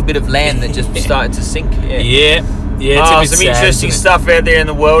one little bit of land that just started to sink. Yeah, it's a bit some sad, interesting stuff out there in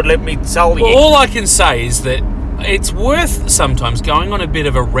the world. Let me tell you. Well, all I can say is that it's worth sometimes going on a bit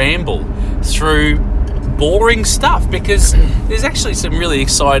of a ramble through boring stuff, because there's actually some really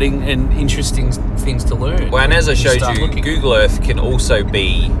exciting and interesting things to learn. Well, and as I showed you, looking. Google Earth can also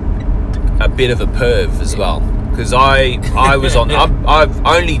be a bit of a perv as well. Because I was on, I've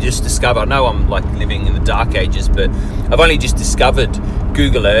only just discovered, I know I'm like living in the dark ages, but I've only just discovered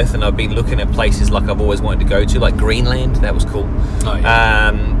Google Earth, and I've been looking at places like I've always wanted to go to, like Greenland, that was cool. Oh,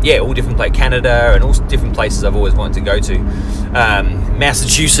 yeah. All different places, Canada, and all different places I've always wanted to go to.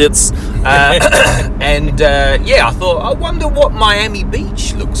 Massachusetts. I thought, I wonder what Miami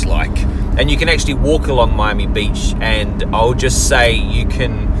Beach looks like. And you can actually walk along Miami Beach, and I'll just say you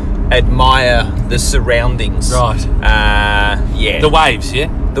can admire the surroundings. Right. The waves, yeah?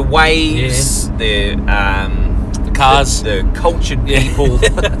 The waves, the cars, the cultured people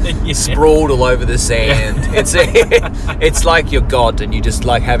sprawled all over the sand. Yeah. It's like you're God, and you just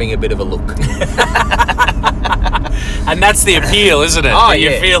like having a bit of a look. And that's the appeal, isn't it? Oh,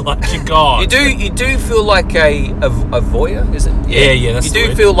 You feel like you're God. You do feel like a voyeur, is it? Yeah, that's you the do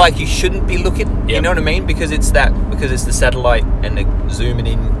word. feel like you shouldn't be looking. Yep. You know what I mean? Because it's the satellite and the zooming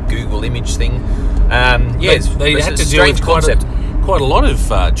in Google image thing. They had to deal with quite a lot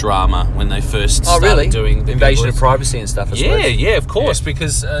of drama when they first started doing the invasion Google of Earth. privacy and stuff. I suppose. Yeah, of course,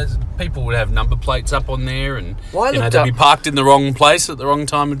 because people would have number plates up on there, and Well, they'd be parked in the wrong place at the wrong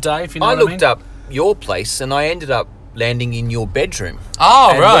time of day. If you know I what I mean. looked up your place, and I ended up landing in your bedroom.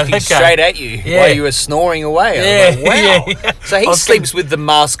 Oh, and right, looking okay. straight at you while you were snoring away. I was like, wow. yeah. So he sleeps with the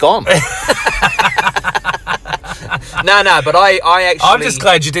mask on. No, but I actually... I'm just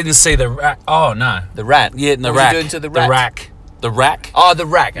glad you didn't see the rack. Oh, no. The rat. Yeah, the What was rack. you doing to the The rat? rack. The rack. Oh, the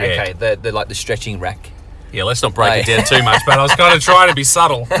rack. Yeah. Okay, the like the stretching rack. Yeah, let's not break it down too much, but I was kind of trying to be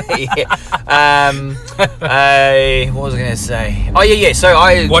subtle. Yeah. What was I going to say? Oh, yeah. So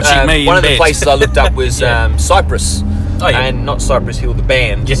I Watching me one in of the bed. places I looked up was Yeah. Cypress. Oh, yeah. And not Cypress Hill, the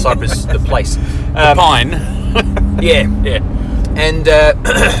band. Yeah. Cypress, the place. The pine. Yeah. Yeah. And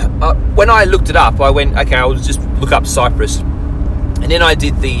when I looked it up, I went, okay, I'll just look up Cyprus. And then I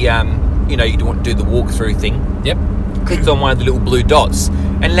did the, you want to do the walkthrough thing. Yep. Clicked on one of the little blue dots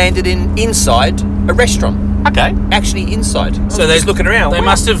and landed inside a restaurant. Okay. Actually inside. So they're they're just looking around. They Wow.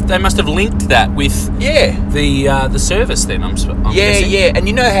 must have linked that with the service. Then I'm guessing. Yeah. And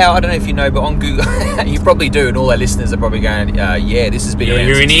you know how, I don't know if you know, but on Google, you probably do, and all our listeners are probably going, this has been around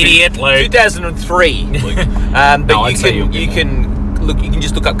You're an since idiot, Luke. 2003. Luke. But No, I'd say you're you can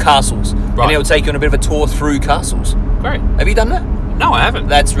just look up castles, Right. and it will take you on a bit of a tour through castles. Great. Have you done that? No, I haven't.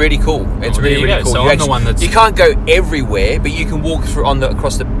 That's really cool. It's Oh, there really you go. cool. So You I'm the one that's- you can't go everywhere, but you can walk through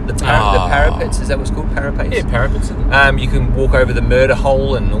across the parapets. Is that what's called parapets? Yeah, parapets. You can walk over the murder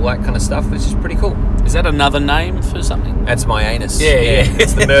hole and all that kind of stuff, which is pretty cool. Is that another name for something? That's my anus. Yeah.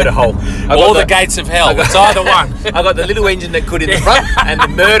 It's the murder hole. Or the gates of hell. It's either one. I got the little engine that could in the front and the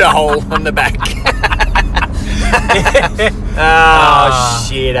murder hole on the back.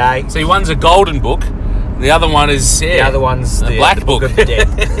 Shit, eh? See, one's a golden book. The other one is The other one's the black book. of the dead.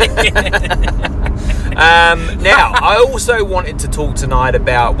 Now, I also wanted to talk tonight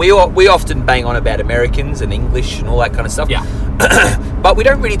about we often bang on about Americans and English and all that kind of stuff. Yeah. But we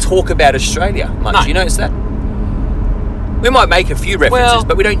don't really talk about Australia much. No. You notice that? We might make a few references, Well-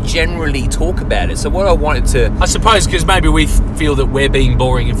 but we don't generally talk about it. So what I wanted to... I suppose because maybe we feel that we're being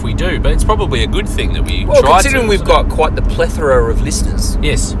boring if we do, but it's probably a good thing that we Well, try considering to. we've got quite the plethora of listeners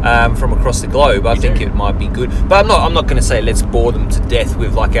Yes. from across the globe, I think do. it might be good. But I'm not going to say let's bore them to death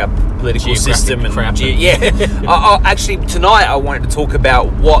with like our political Geographic system and crap. Actually, tonight I wanted to talk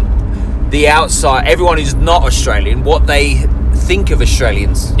about what the outside, everyone who's not Australian, what they think of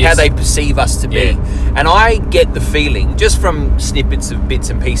Australians, Yes. how they perceive us to be. Yeah. And I get the feeling, just from snippets of bits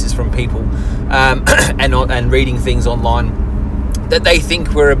and pieces from people and reading things online, that they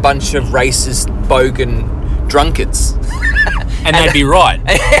think we're a bunch of racist, bogan drunkards. And they'd be right.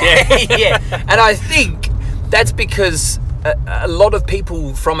 Yeah. And I think that's because a lot of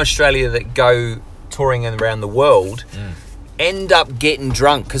people from Australia that go touring around the world end up getting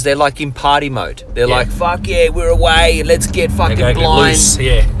drunk because they're like in party mode. They're Yeah. like, fuck yeah, we're away, let's get fucking They go get blind. loose,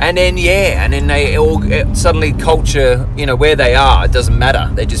 yeah. And then they all suddenly culture, where they are, it doesn't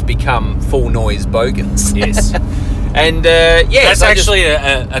matter. They just become full noise bogans. Yes. And That's so I just- actually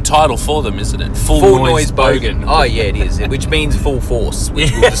a title for them, isn't it? Full noise bogan. Oh yeah, it is. Which means full force.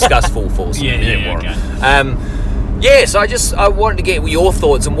 Which we'll discuss full force. in a minute more. okay. So I wanted to get your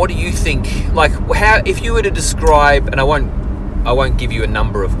thoughts on what do you think? Like, how if you were to describe, and I won't give you a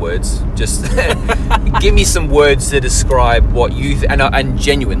number of words. Just give me some words to describe what you and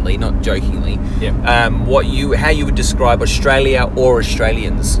genuinely, not jokingly. Yeah. How you would describe Australia or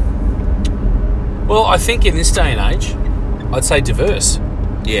Australians. Well, I think in this day and age, I'd say diverse.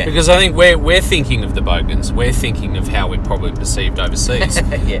 Yeah. Because I think we're thinking of the bogans, we're thinking of how we're probably perceived overseas.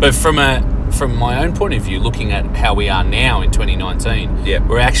 Yeah. But from my own point of view, looking at how we are now in 2019, Yeah.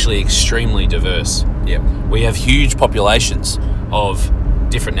 we're actually extremely diverse. Yeah. We have huge populations of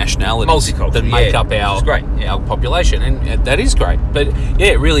different nationalities Multicultural, that make yeah, up which is great, yeah. our population, and that is great. But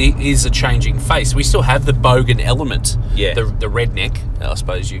yeah, it really is a changing face. We still have the bogan element, Yeah. the redneck. I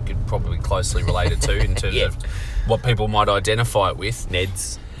suppose you could probably closely relate it to in terms Yeah. of what people might identify it with.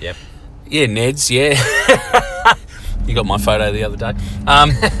 Neds. Yep. Yeah, Neds, yeah. You got my photo the other day.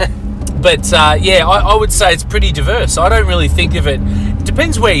 But I would say it's pretty diverse. I don't really think of it. It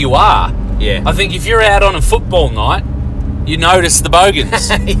depends where you are. Yeah. I think if you're out on a football night, you notice the bogans.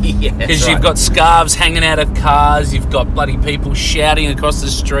 Yeah. Because you've got scarves hanging out of cars, you've got bloody people shouting across the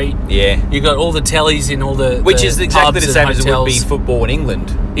street. Yeah. You've got all the tellies in all the Which is exactly pubs the and same as it would be hotels. football in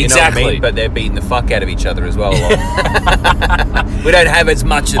England. You Exactly. know what I mean? But they're beating the fuck out of each other as well. We don't have as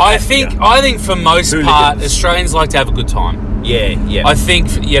much of I that think here. for most Hooligans. part, Australians like to have a good time. Yeah, yeah. I think,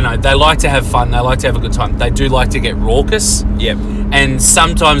 they like to have fun, they like to have a good time. They do like to get raucous. Yep. And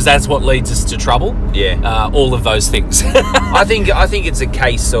sometimes that's what leads us to trouble. Yeah. All of those things. I think it's a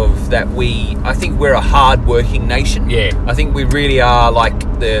case of that I think we're a hard-working nation. Yeah. I think we really are like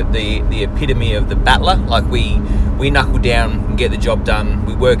the epitome of the battler. Like we knuckle down and get the job done.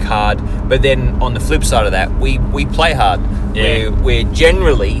 We work hard, but then on the flip side of that, we play hard. Yeah. We're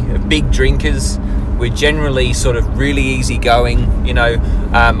generally big drinkers. We're generally sort of really easygoing.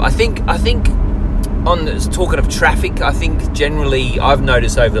 I think on talking of traffic, I think generally I've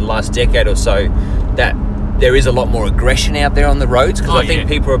noticed over the last decade or so that there is a lot more aggression out there on the roads because I think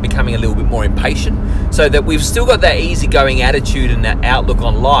people are becoming a little bit more impatient. So that we've still got that easygoing attitude and that outlook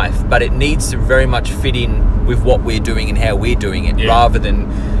on life, but it needs to very much fit in with what we're doing and how we're doing it, rather than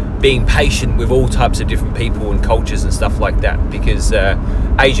being patient with all types of different people and cultures and stuff like that, because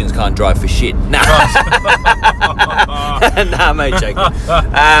Asians can't drive for shit. Nah, nah, mate, joking.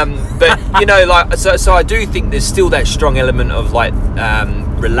 But so I do think there's still that strong element of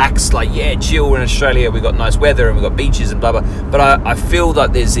relaxed, chill. In Australia, we've got nice weather and we've got beaches and blah blah. But I feel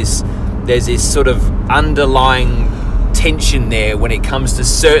that there's this sort of underlying tension there when it comes to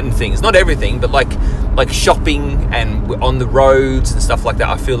certain things, not everything, but like shopping and on the roads and stuff like that.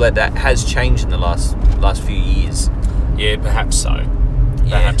 I feel that has changed in the last few years. Yeah, perhaps so.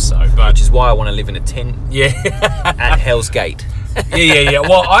 Perhaps so. But which is why I want to live in a tent. Yeah. At Hell's Gate. Yeah.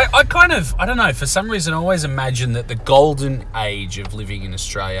 Well, I kind of, I don't know, for some reason I always imagine that the golden age of living in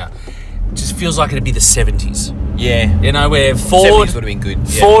Australia just feels like it'd be the 70s. Yeah. Where 70s would have been good.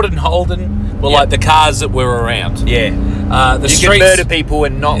 Yeah. Ford and Holden were like the cars that were around. Yeah. The you streets, could murder people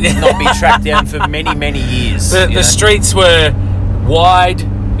and not be tracked down for many, many years. The streets were wide,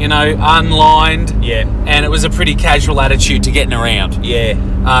 unlined. Yeah. And it was a pretty casual attitude to getting around. Yeah.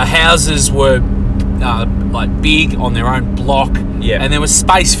 Houses were big on their own block. Yeah. And there was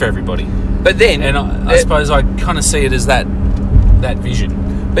space for everybody. But then... And I suppose I kind of see it as that vision.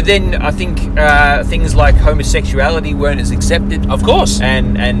 But then I think things like homosexuality weren't as accepted. Of course.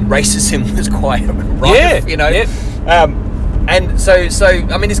 And racism was quite rife, Yeah. And so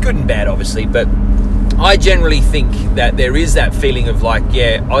I mean, it's good and bad, obviously, but I generally think that there is that feeling of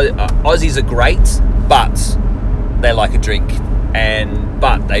Aussies are great, but they like a drink,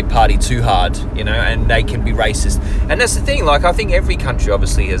 but they party too hard, and they can be racist. And that's the thing, I think every country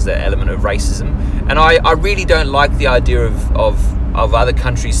obviously has that element of racism, and I really don't like the idea of other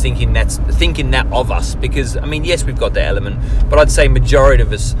countries thinking that of us, because I mean, yes, we've got that element, but I'd say majority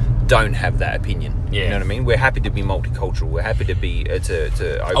of us don't have that opinion. Yeah. You know what I mean? We're happy to be multicultural. We're happy to be to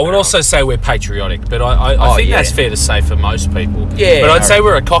open I would also say we're patriotic, but I think that's fair to say for most people. Yeah. But I'd say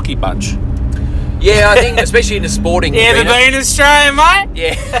we're a cocky bunch. Yeah, I think especially in the sporting. You ever arena. been to Australia, mate?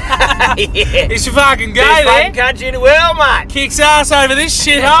 Yeah. Yeah. It's your fucking go Best there. fucking country in the world, mate. Kicks ass over this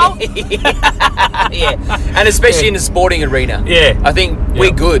shithole. Yeah, and especially in the sporting arena. Yeah. I think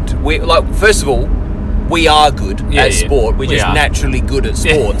we're good. We first of all, we are good at sport. We're just naturally good at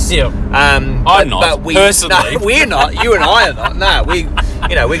sports. Yeah. I'm not, personally. No, we're not. You and I are not. No,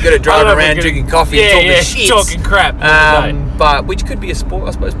 we're good at driving around, drinking coffee, and talking shit, talking crap. But which could be a sport,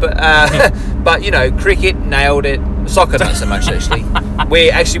 I suppose. But but cricket, nailed it. Soccer, not so much actually.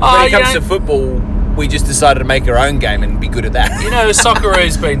 We're actually when it comes to football, we just decided to make our own game and be good at that.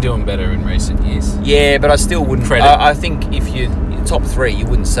 Socceroos been doing better in recent years. Yeah, but I still wouldn't. Credit. I think if you're top three, you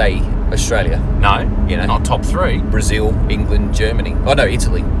wouldn't say Australia. No, not top three. Brazil, England, Germany. Oh no,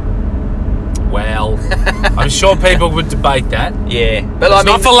 Italy. Well, I'm sure people would debate that. Yeah, but it's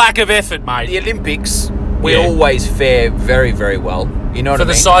not for lack of effort, mate. The Olympics, we always fare very, very well. You know what For I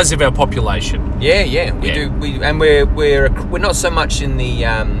mean? the size of our population. Yeah, we do. We're not so much in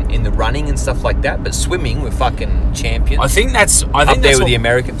the running and stuff like that, but swimming, we're fucking champions. I think that's up there with the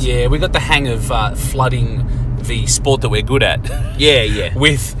Americans. Yeah, we got the hang of flooding the sport that we're good at. Yeah.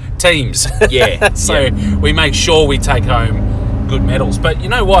 With teams. Yeah. So we make sure we take home good medals. But you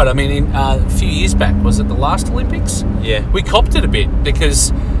know what? I mean, a few years back, was it the last Olympics? Yeah. We copped it a bit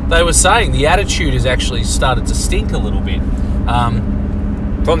because they were saying the attitude has actually started to stink a little bit.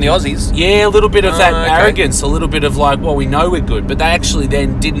 From the Aussies? Yeah, a little bit of that okay. arrogance, a little bit of like, well, we know we're good, but they actually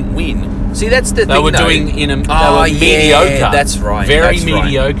then didn't win. See, that's the thing. They were doing they were mediocre. That's right. Very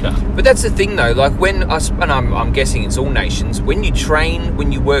mediocre. But that's the thing, though. Like when I'm guessing it's all nations. When you train,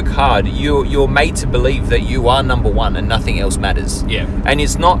 when you work hard, you're made to believe that you are number one and nothing else matters. Yeah. And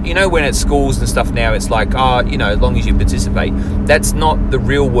it's not. You know, when at schools and stuff now, it's like, as long as you participate. That's not the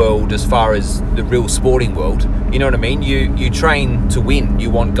real world as far as the real sporting world. You know what I mean? You train to win. You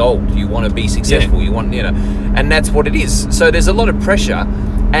want gold. You want to be successful. Yeah. You want, and that's what it is. So there's a lot of pressure.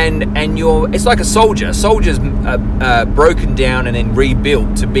 And it's like a soldier. A soldier's broken down and then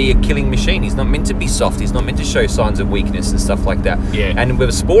rebuilt to be a killing machine. He's not meant to be soft. He's not meant to show signs of weakness and stuff like that. Yeah. And with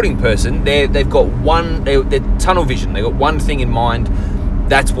a sporting person, they've got they're tunnel vision. They've got one thing in mind.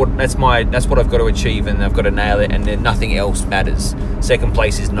 That's what I've got to achieve, and I've got to nail it, and then nothing else matters. Second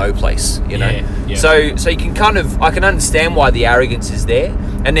place is no place, you know. Yeah. So you can I can understand why the arrogance is there,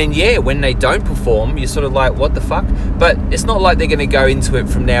 and then when they don't perform, you're sort of like, what the fuck? But it's not like they're going to go into it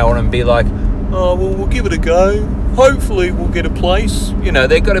from now on and be like, oh well, we'll give it a go. Hopefully, we'll get a place.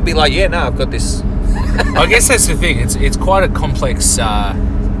 They've got to be like, I've got this. I guess that's the thing. It's quite a complex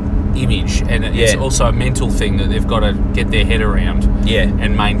image, and it's also a mental thing that they've got to get their head around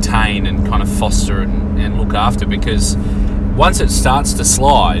and maintain and kind of foster and look after, because once it starts to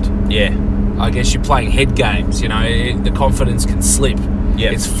slide, I guess you're playing head games, the confidence can slip.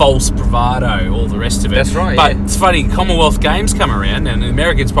 It's false bravado, all the rest of it. That's right. But it's funny, Commonwealth Games come around and the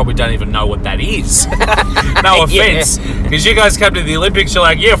Americans probably don't even know what that is. No offense, because you guys come to the Olympics, you're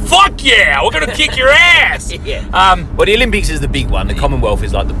like, fuck yeah, we're gonna kick your ass. Well, the Olympics is the big one. The Commonwealth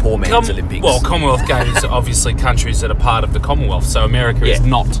is like the poor man's Olympics. Well, Commonwealth Games are obviously countries that are part of the Commonwealth, so America is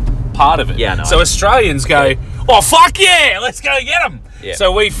not part of it. So Australians go, oh fuck yeah, let's go get them.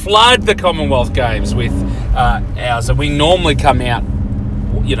 So we flood the Commonwealth Games with ours, and we normally come out,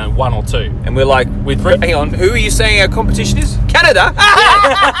 one or two. And we're like, hang on, who are you saying our competition is? Canada?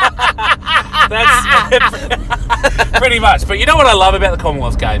 That's pretty much. But you know what I love about the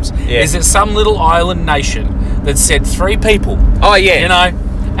Commonwealth Games? Is that some little island nation that said 3 people. Oh, yeah.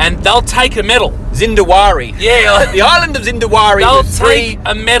 And they'll take a medal. Zindawari. Yeah. The island of Zindawari. They'll take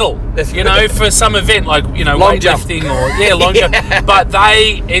a medal, for some event, like, long weightlifting jump. or, long jump. But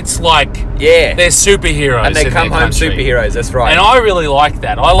it's like, they're superheroes. And they come home superheroes, that's right. And I really like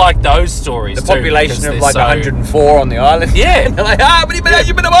that. I like those stories The population of like 104 on the island. Yeah. And they're like,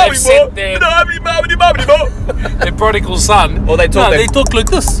 their prodigal son. Or they talk like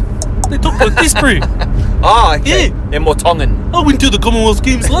this. They talk like this, bro. Okay. Yeah. They're more Tongan. I went to the Commonwealth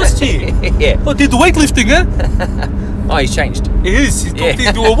Games last year. I did the weightlifting, Oh, he's changed. He is. He's talked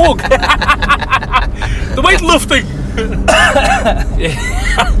into a walk. The weightlifting.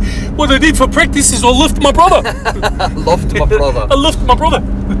 What I did for practice is I lift my brother. I lift my brother.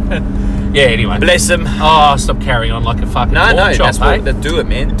 Anyway. Bless him. Oh, stop carrying on like a fucking No, chop, do it,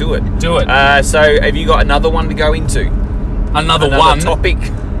 man. Do it. So, have you got another one to go into? Another topic?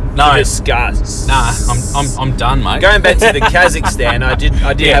 No. To discuss. Nah, I'm done, mate. Going back to the Kazakhstan, I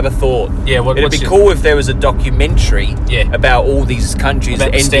did have a thought. It'd be cool if there was a documentary about all these countries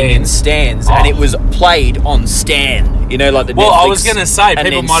ending in stands, and it was played on Stan. Like the Netflix. I was going to say,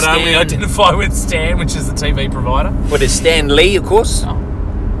 people might only identify with Stan, which is the TV provider. What is Stan Lee, of course? Oh.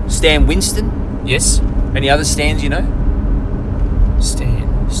 Stan Winston? Yes. Any other Stans you know?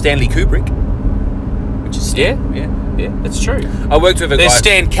 Stanley Kubrick. Which is Stan. Yeah, that's true. I worked with a guy. There's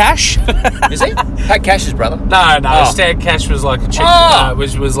Stan Cash. Is he? Pat Cash's brother? No. Stan Cash was like a chick.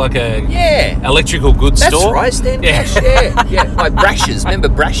 Was like a electrical goods store. That's right, Stan Cash. Yeah. Like Brashes. Remember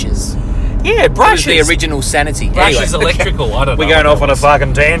Brashes? Yeah, Brashes. The original Sanity. Brashes Electrical. I don't know. We're going off on a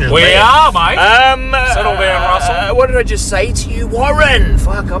fucking tangent. We are, mate. Settle down, Russell. What did I just say to you, Warren?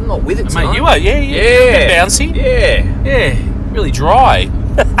 Fuck, I'm not with it tonight. Mate, you are. Yeah. A bit bouncy. Yeah. Really dry.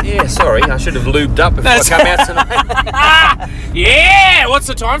 Yeah, sorry. I should have lubed up before I come out tonight. Yeah! What's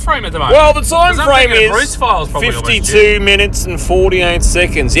the time frame at the moment? Well, the time frame is Bruce Files 52 minutes and 48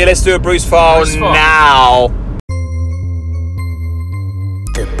 seconds. Yeah, let's do a Bruce File now.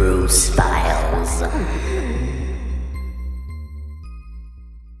 The Bruce Files.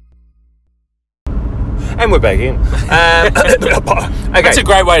 And we're back in. Okay. That's a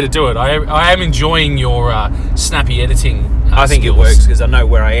great way to do it. I am enjoying your snappy editing. I think skills. it works because I know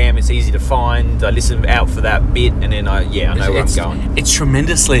where I am. It's easy to find. I listen out for that bit, and then I know where I'm going. It's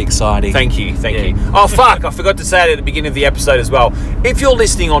tremendously exciting. Thank you. Oh fuck! I forgot to say it at the beginning of the episode as well. If you're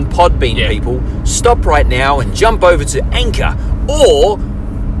listening on Podbean, people, stop right now and jump over to Anchor or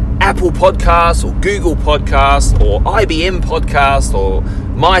Apple Podcasts or Google Podcasts or IBM Podcast or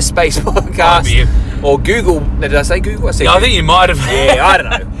MySpace Podcast. IBM. Or Google. Did I say Google? I said I Google. think you might have. Yeah, I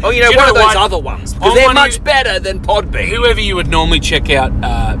don't know. Oh, you know, Do you one know of those what? other ones. Because they're much better than Podbean. Whoever you would normally check out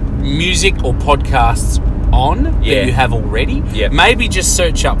music or podcasts on that you have already, maybe just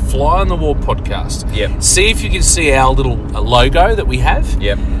search up Fly on the Wall podcast. See if you can see our little logo that we have.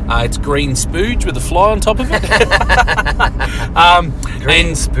 It's green spooge with a fly on top of it.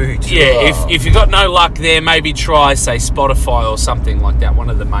 Green spooge. Yeah, if you've got no luck there, maybe try, say, Spotify or something like that, one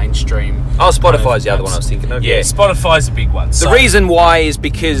of the mainstream. Oh, Spotify's the other one I was thinking of. Yeah, Spotify's a big one. The reason why is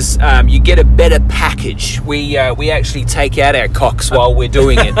because you get a better package. We actually take out our cocks while we're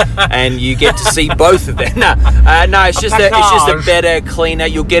doing it, and you get to see both of them. No, it's just a better, cleaner.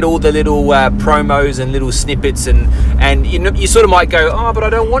 You'll get all the little promos and little snippets, and you sort of might go, oh, but I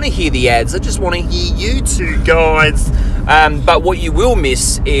don't want to hear the ads. I just want to hear you two guys. But what you will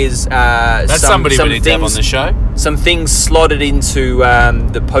miss is that's somebody we need to have on the show. Some things slotted into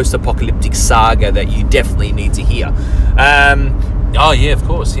the post-apocalyptic saga that you definitely need to hear. Oh yeah, of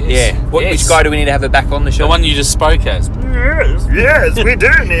course. Yes. Yeah. Which guy do we need to have it back on the show? The one you just spoke as. Yes, we do.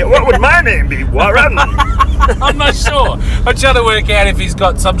 What would my name be? Warren. I'm not sure. I'm trying to work out if he's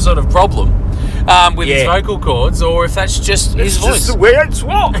got some sort of problem with his vocal cords, or if that's just his voice. It's just the way I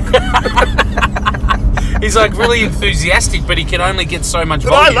talk. He's like really enthusiastic, but he can only get so much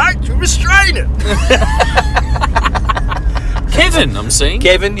But volume. I like to restrain it. Kevin, I'm seeing.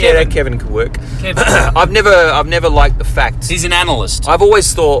 Kevin could work. Kevin. I've never liked the fact. He's an analyst. I've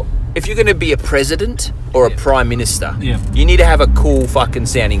always thought if you're going to be a president or a prime minister, Yeah. you need to have a cool fucking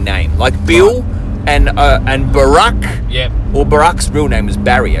sounding name, like Bill and Barack. Yeah. Or Barack's real name was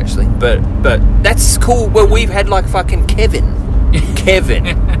Barry actually, but that's cool. Well, we've had like fucking Kevin.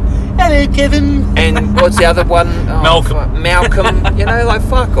 Hello, Kevin. And what's the other one? Oh, Malcolm. Malcolm. Like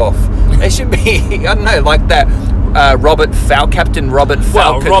fuck off. They should be. I don't know, like that. Captain Robert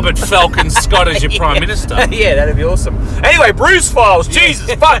Falcon. Well, Robert Falcon Scott as your Prime Minister. Yeah, that'd be awesome. Anyway, Bruce Files.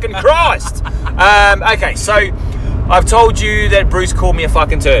 Jesus fucking Christ. Okay, so I've told you that Bruce called me a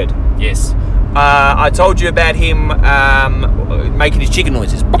fucking turd. Yes. I told you about him making his chicken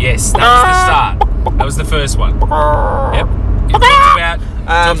noises. Yes, that was the start. That was the first one. Yep. You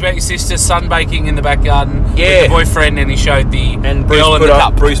talked about your sister sunbaking in the back garden with your boyfriend, and he showed the girl in the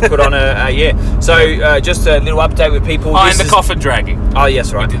cup. Bruce put on a So just a little update with people. And the coffin dragging. Oh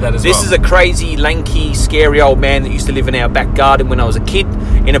yes, right. We did that as this well. is a crazy, lanky, scary old man that used to live in our back garden when I was a kid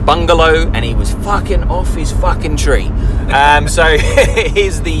in a bungalow, and he was fucking off his fucking tree. So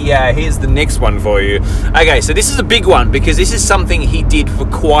here's the next one for you. Okay, so this is a big one because this is something he did for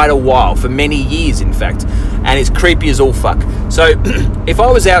quite a while, for many years in fact, and it's creepy as all fuck. So if I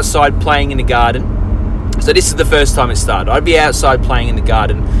was outside playing in the garden, so this is the first time it started, I'd be outside playing in the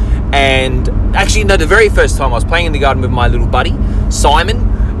garden, and actually no, the very first time I was playing in the garden with my little buddy Simon,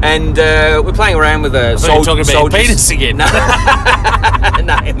 and we're playing around with a soldier. Talking about your penis again.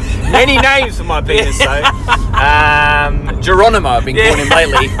 No, many names for my penis though. Geronimo, I've been calling him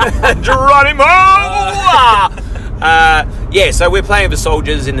lately. Geronimo. So we're playing with the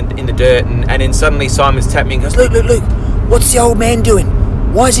soldiers in the dirt, and then suddenly Simon's tapped me and goes, look, what's the old man doing?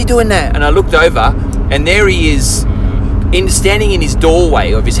 Why is he doing that? And I looked over, and there he is, standing in his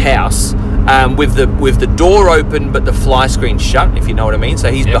doorway of his house, with the door open but the fly screen shut, if you know what I mean.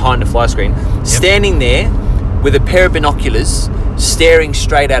 So he's behind the fly screen, standing there with a pair of binoculars, staring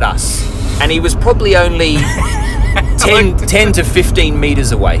straight at us. And he was probably only 10 to 15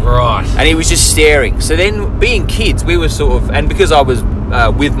 meters away. Right. And he was just staring. So then, being kids, we were sort of, and because I was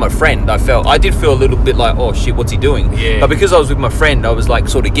with my friend, I did feel a little bit like, oh shit, what's he doing? Yeah. But because I was with my friend, I was like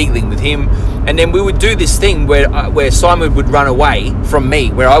sort of giggling with him. And then we would do this thing where Simon would run away from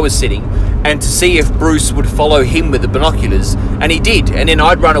me, where I was sitting, and to see if Bruce would follow him with the binoculars. And he did. And then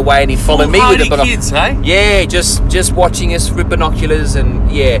I'd run away and he'd follow me with the binoculars. Kids, hey? Yeah, just watching us with binoculars, and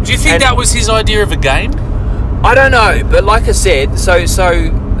yeah. Do you think that was his idea of a game? I don't know, but like I said, so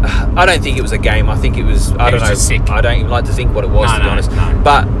I don't think it was a game. I think it was, I don't know. Just sick. I don't even like to think what it was, to be honest. No.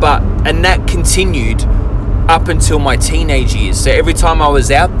 But and that continued up until my teenage years. So every time I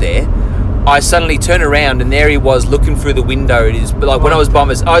was out there, I suddenly turn around and there he was looking through the window. It is like when I was by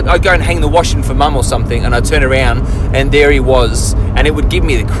myself, I'd go and hang the washing for mum or something, and I'd turn around and there he was, and it would give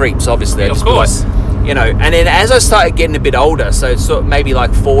me the creeps, obviously. Of course. you know. And then as I started getting a bit older, so sort of maybe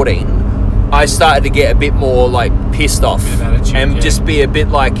like 14, I started to get a bit more like pissed off and just be a bit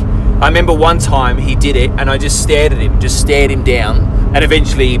like. I remember one time he did it, and I just stared at him, stared him down, and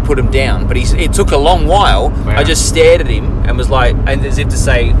eventually he put him down. But it took a long while. Wow. I just stared at him and was like, and as if to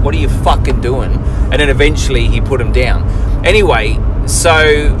say, "What are you fucking doing?" And then eventually he put him down. Anyway,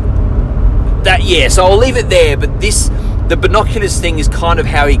 so so I'll leave it there. But the binoculars thing is kind of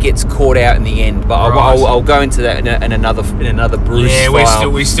how he gets caught out in the end. But I'll go into that in another Bruce. Yeah,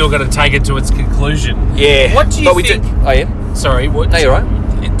 file. we still got to take it to its conclusion. Yeah. What do you think? Oh yeah. Sorry. What? No, you're right.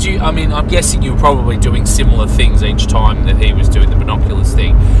 I'm guessing you were probably doing similar things each time that he was doing the binoculars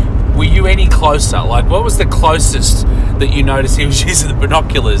thing. Were you any closer? Like, what was the closest that you noticed he was using the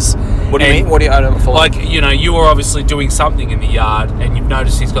binoculars? What do you mean? I don't follow. Like, you were obviously doing something in the yard, and you've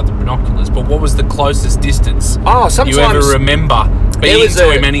noticed he's got the binoculars. But what was the closest distance? Oh, sometimes you ever remember being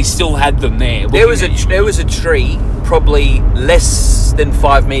to him, and he still had them there. There was a tree probably less than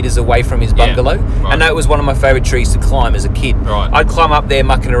 5 meters away from his bungalow, and that was one of my favorite trees to climb as a kid. Right. I'd climb up there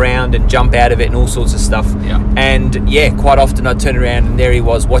mucking around and jump out of it and all sorts of stuff. Yeah. And quite often I'd turn around and there he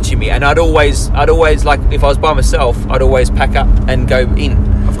was watching me, and I'd always like, if I was by myself, I'd always pack up and go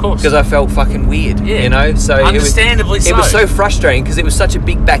in. Of course. Because I felt fucking weird, So understandably it was so frustrating because it was such a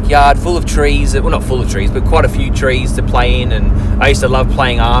big backyard full of trees. Well, not full of trees, but quite a few trees to play in. And I used to love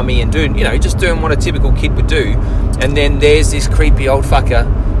playing army and doing what a typical kid would do. And then there's this creepy old fucker,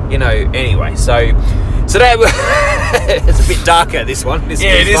 Anyway, so that it's a bit darker. This one, it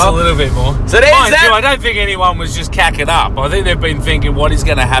is a little bit more. So there's that. I don't think anyone was just cacking up. I think they've been thinking, what is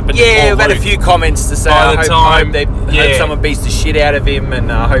going to happen? Yeah, we've had a few comments to say. I hope someone beats the shit out of him,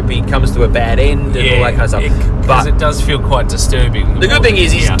 and I hope he comes to a bad end and all that kind of stuff. But it does feel quite disturbing. The good thing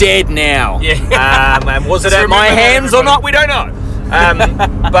is he's dead now. Yeah. And was it at my hands or not? We don't know.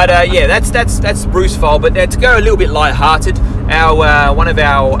 That's Bruce File. But to go a little bit light-hearted, one of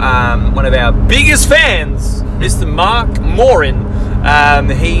our biggest fans, Mr. Mark Morin,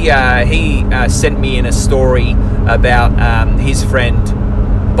 he sent me in a story about his friend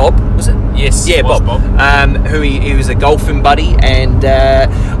Bob, was it? Yes, yeah, Bob. Who he was a golfing buddy, and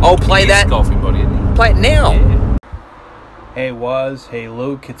I'll play that. Golfing buddy, isn't he? Play it now. Yeah. Hey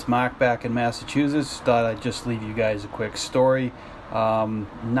Luke, it's Mark back in Massachusetts. Thought I'd just leave you guys a quick story.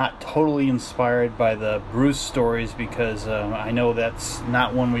 Not totally inspired by the Bruce stories because I know that's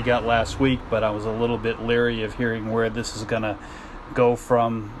not one we got last week, but I was a little bit leery of hearing where this is gonna go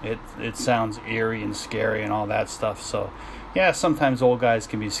from. It sounds eerie and scary and all that stuff. So yeah, sometimes old guys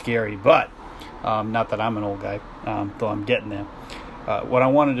can be scary, but not that I'm an old guy, though I'm getting there. What I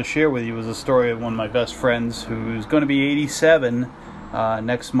wanted to share with you was a story of one of my best friends who's going to be 87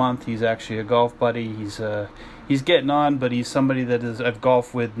 next month. He's actually a golf buddy. He's getting on, but he's somebody that I've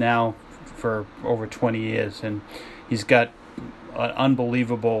golfed with now for over 20 years, and he's got an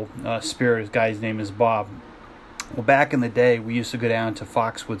unbelievable spirit. His guy's name is Bob. Well, back in the day, we used to go down to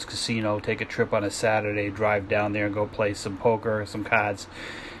Foxwoods Casino, take a trip on a Saturday, drive down there and go play some poker, some cards,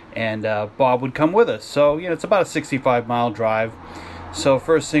 and Bob would come with us. So, it's about a 65-mile drive. So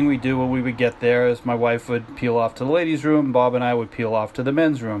first thing we do when we would get there is my wife would peel off to the ladies' room, Bob and I would peel off to the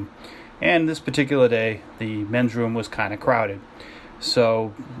men's room. And this particular day, the men's room was kind of crowded.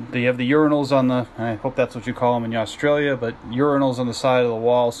 So they have the urinals on the, I hope that's what you call them in Australia, but urinals on the side of the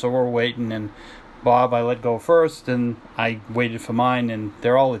wall. So we're waiting, and Bob, I let go first, and I waited for mine, and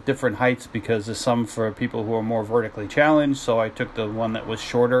they're all at different heights because there's some for people who are more vertically challenged. So I took the one that was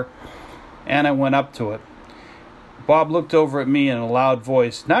shorter, and I went up to it. Bob looked over at me in a loud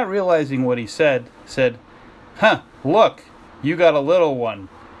voice, not realizing what he said, "Huh, look, you got a little one."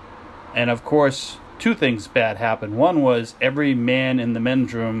 And of course, two things bad happened. One was every man in the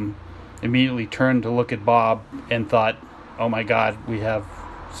men's room immediately turned to look at Bob and thought, "Oh my God, we have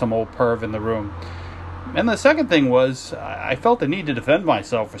some old perv in the room." And the second thing was, I felt the need to defend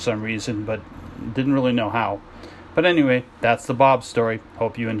myself for some reason, but didn't really know how. But anyway, that's the Bob story.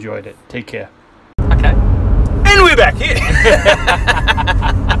 Hope you enjoyed it. Take care. Okay. And we're back here.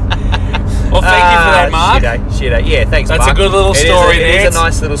 Well, thank you for that, Mark. Shit. Yeah, thanks, That's Mark. a good little story there. It's a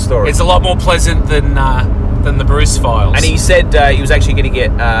nice little story. It's a lot more pleasant than the Bruce Files. And he said he was actually going to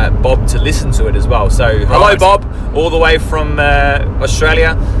get Bob to listen to it as well. So, hello, Bob, all the way from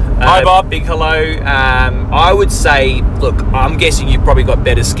Australia. Hi, Bob. Big hello. I would say, look, I'm guessing you've probably got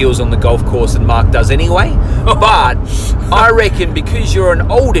better skills on the golf course than Mark does anyway. But I reckon because you're an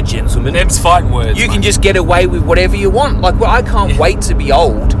older gentleman, them's fighting words. You can just get away with whatever you want. Like, well, I can't wait to be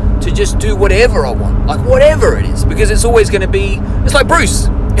old to just do whatever I want, like whatever it is, because it's always going to be. It's like Bruce.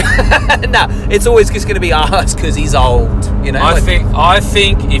 No, it's always just going to be us because he's old. You know. I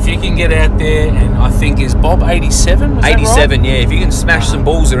think if you can get out there, and I think is Bob 87? Was 87, yeah. If you can smash some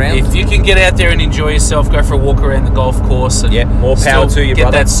balls around. If you can get out there and enjoy yourself, go for a walk around the golf course. And more power to you, get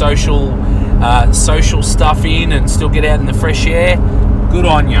brother. That social stuff in and still get out in the fresh air. Good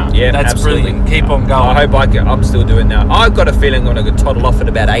on you. Yeah, that's absolutely. brilliant. Keep on going. I hope I'm still doing that. I've got a feeling I'm going to toddle off at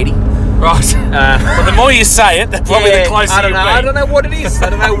about 80. Right. Well, the more you say it, the probably the closer I don't know. you'll be. I don't know what it is. I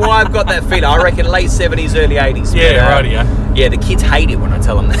don't know why I've got that feeling. I reckon late 70s, early 80s. Yeah, right, yeah. Yeah, the kids hate it when I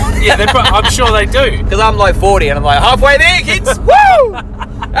tell them that. Yeah, I'm sure they do. Because I'm like 40 and I'm like, halfway there, kids. Woo!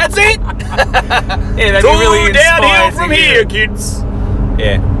 That's it. Yeah, they'd be really inspired downhill from to hear here, it. kids.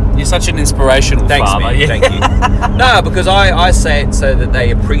 Yeah. You're such an inspirational Thanks, father. man. Yeah. Thank you. No, because I say it so that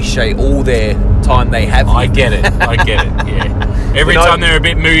they appreciate all their time they have. I get it. Yeah. Every time they're a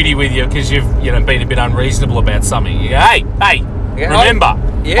bit moody with you because you've been a bit unreasonable about something, you go, hey, remember,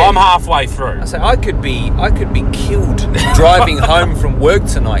 I'm halfway through. I say I could be killed driving home from work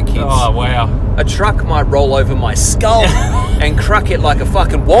tonight, kids. Oh wow! A truck might roll over my skull and crack it like a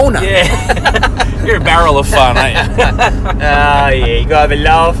fucking walnut. Yeah, you're a barrel of fun, ain't you? Yeah, you gotta be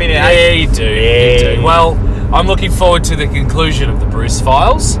laughing. Yeah, you do. You do. Well, I'm looking forward to the conclusion of the Bruce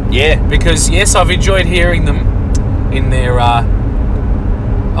Files. Yeah, because yes, I've enjoyed hearing them in their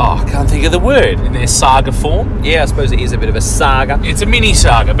I can't think of the word, in their saga form. Yeah, I suppose it is a bit of a saga. It's a mini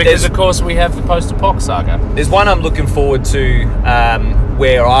saga because, of course, we have the post-apoc saga. There's one I'm looking forward to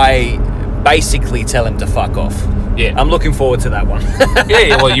where I basically tell him to fuck off. Yeah. I'm looking forward to that one.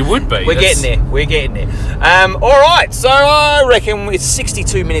 Yeah, well, you would be. We're getting there. All right, so I reckon it's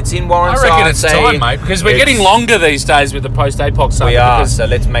 62 minutes in, Warren. I reckon it's time, mate, because we're getting longer these days with the post-apoc saga. We are, so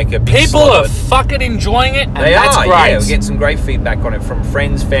let's make a big people are fucking enjoying it, and that's great. Yeah, we're getting some great feedback on it from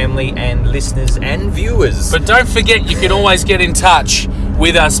friends, family, and listeners and viewers. But don't forget, you can always get in touch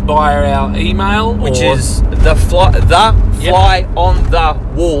with us via our email, which is the fly on the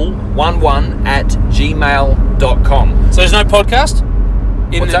wall 11 at gmail.com. So there's no podcast?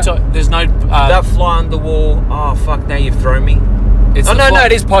 There's no the fly on the wall. Oh fuck! Now you've thrown me. It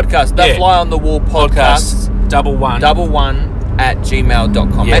is podcast. The fly on the wall podcast. #11 at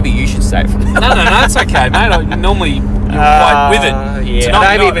gmail.com. Yeah. Maybe you should say it from now. No, it's okay, mate. Normally you're quite with it. Yeah,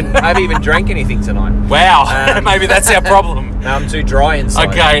 Tonight, I haven't even drank anything tonight. Wow, maybe that's our problem. No, I'm too dry inside.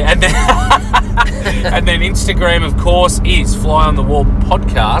 Okay, and then and then Instagram, of course, is Fly on the Wall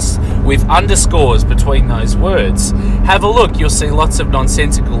Podcast with underscores between those words. Have a look. You'll see lots of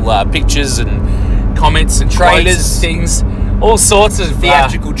nonsensical pictures and comments and trailers, things, all sorts of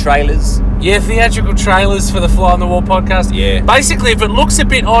theatrical trailers. Yeah, theatrical trailers for the Fly on the Wall podcast. Yeah. Basically, if it looks a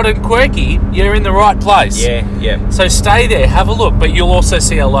bit odd and quirky, you're in the right place. Yeah. So stay there, have a look, but you'll also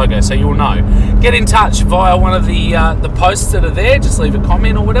see our logo, so you'll know. Get in touch via one of the posts that are there. Just leave a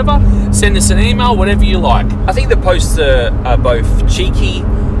comment or whatever. Send us an email, whatever you like. I think the posts are both cheeky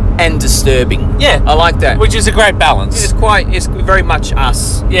and disturbing. Yeah, I like that. Which is a great balance. It's very much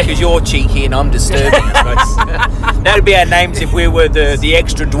us. Yeah, because you're cheeky and I'm disturbing. That would be our names if we were the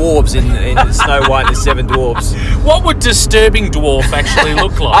extra dwarves in the Snow White and the Seven Dwarfs. What would disturbing dwarf actually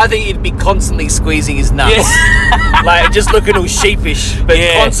look like? I think he'd be constantly squeezing his nuts, like just looking all sheepish, but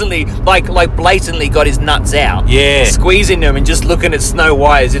constantly, like blatantly got his nuts out. Yeah, squeezing them and just looking at Snow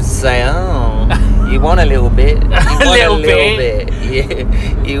White as if to say, "Oh, you want a little bit? You want a little bit?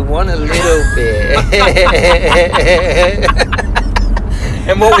 Yeah, you want a little bit."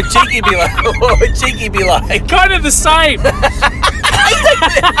 And what would Cheeky be like? Kind of the same.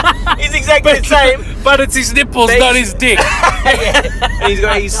 He's exactly the same, but it's his nipples, not his dick. And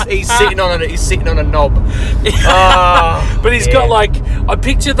he's sitting on a knob. But he's got I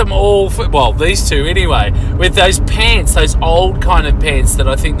picture them all. These two anyway, with those pants, those old kind of pants that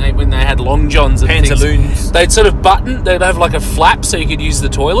I think when they had long johns and pantaloons, things, they'd sort of button. They'd have like a flap so you could use the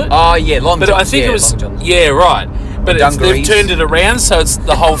toilet. Oh yeah, long johns. But I think it was right. But they've turned it around so it's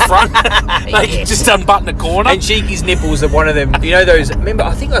the whole front. They can just unbutton a corner. And Cheeky's nipples are one of them. You know those? Remember,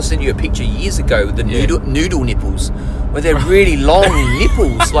 I think I sent you a picture years ago with the noodle nipples, where they're really long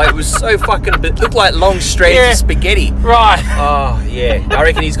nipples. Like it was so fucking. It looked like long strands of spaghetti. Right. Oh yeah. I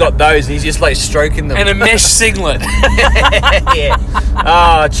reckon he's got those, and he's just like stroking them. And a mesh singlet. Yeah.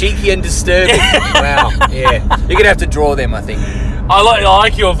 Oh, cheeky and disturbing. Wow. Yeah. You're gonna have to draw them, I think. I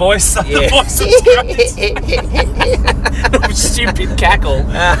like your voice. Yeah. The voice is great. Stupid cackle.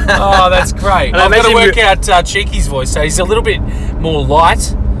 Oh, that's great. I've got to work out Cheeky's voice. So he's a little bit more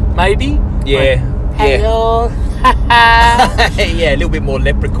light, maybe. Yeah. Hello. Yeah, a little bit more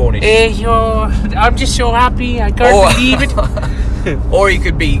leprechaunish. I'm just so happy. I can't believe it. Or he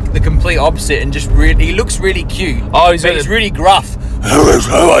could be the complete opposite and just really, he looks really cute. Oh, he's really gruff. How am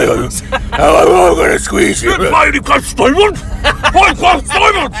I going to squeeze you? Lady got Stephen! I got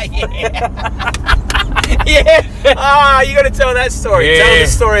Stephen! Yeah. You got to tell that story. Yeah. Tell the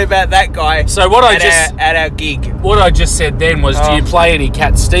story about that guy. So what at our gig. What I just said then was, do you play any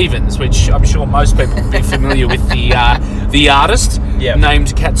Cat Stevens? Which I'm sure most people will be familiar with the artist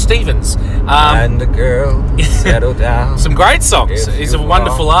named Cat Stevens. And the girl settled down. Some great songs. He's a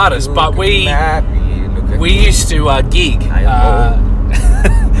wonderful artist, but we used to gig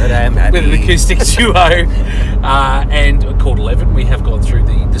with an acoustic duo and called 11. We have gone through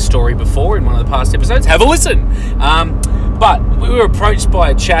the story before in one of the past episodes. Have a listen. But we were approached by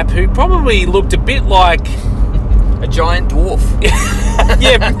a chap who probably looked a bit like a giant dwarf.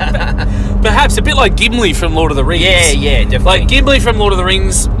 Yeah, perhaps a bit like Gimli from Lord of the Rings. Yeah, definitely. Like Gimli from Lord of the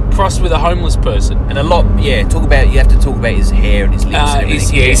Rings crossed with a homeless person. And you have to talk about his hair and his lips and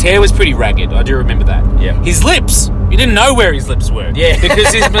everything. His hair was pretty ragged. I do remember that. Yeah. His lips, you didn't know where his lips were. Yeah.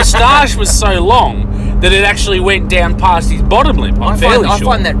 Because his moustache was so long that it actually went down past his bottom lip. I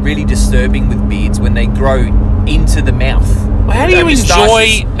find that really disturbing with beards when they grow into the mouth. Well, how do you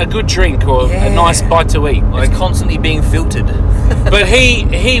enjoy a good drink or a nice bite to eat? It's constantly being filtered. But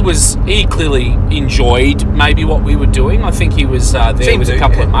he clearly enjoyed maybe what we were doing. I think he was there with a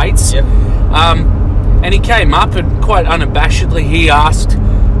couple of mates. Yep. And he came up and quite unabashedly he asked,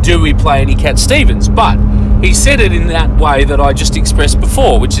 do we play any Cat Stevens? But he said it in that way that I just expressed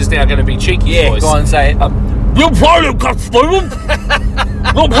before, which is now going to be Cheeky's voice. Go on and say it. We'll play them Cat Stevens!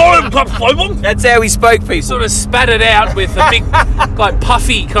 We'll play them Cat Stevens! That's how he spoke, people. Sort of spat it out with a big, like,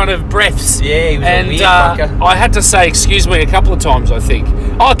 puffy kind of breaths. Yeah, he was a weird fucker. I had to say, excuse me, a couple of times, I think.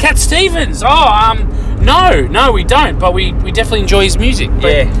 Oh, Cat Stevens! No, we don't, but we definitely enjoy his music.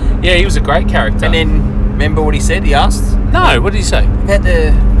 But yeah, he was a great character. And then, remember what he said? He asked? No, what did he say? About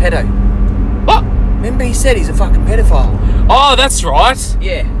the pedo. What? Remember he said he's a fucking pedophile. Oh, that's right.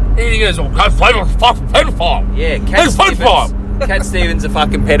 Yeah. And he goes, Cat Stevens, fucking pedophile. Yeah, Cat Stevens a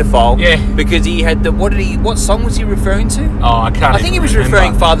fucking pedophile. Yeah. Because he had what song was he referring to? Oh, I can't. I think he was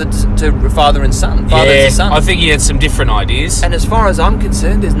referring father and son. Father to son. I think he had some different ideas. And as far as I'm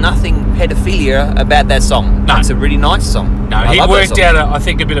concerned, there's nothing pedophilia about that song. No. It's a really nice song. No, he worked out, I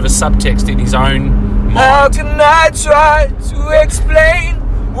think, a bit of a subtext in his own mind. How can I try to explain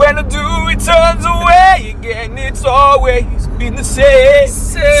when I do it turns away again? It's always been the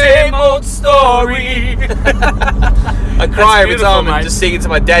same old story. I cry every time and just sing it to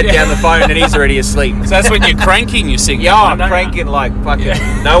my dad down the phone and he's already asleep. So that's when you're cranking, you sing. Yeah, I'm cranking like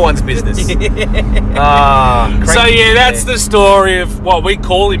fucking no one's business. So yeah, that's the story of what we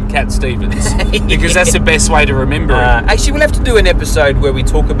call him, Cat Stevens, because that's the best way to remember him. Actually, we'll have to do an episode where we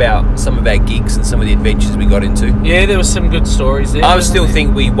talk about some of our gigs and some of the adventures we got into. Yeah, there were some good stories there. I still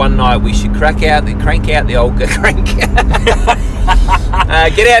think one night we should crank out the old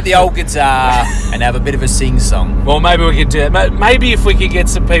get out the old guitar and have a bit of a sing-song. Well, maybe we could do that. Maybe if we could get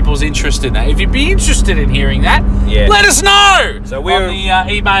some people's interest in that. If you'd be interested in hearing that, let us know. So we're on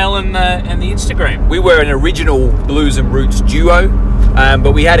the email and the Instagram. We were an original Blues and Roots duo,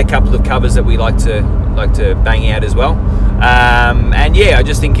 but we had a couple of covers that we like to bang out as well. And yeah, I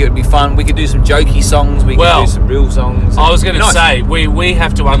just think it would be fun. We could do some jokey songs. We could do some real songs. I was going to say we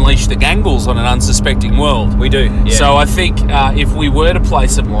have to unleash the Gangles on an unsuspecting world. We do. Yeah. So I think if we were to play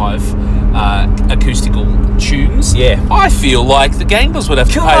some live acoustical tunes, I feel like the Gangles would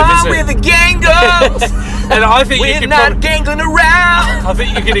have to pay a visit. We're the Gangles, and I think we're not gangling around. I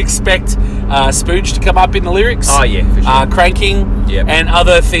think you could expect Spooge to come up in the lyrics. Oh yeah, for sure. Cranking, and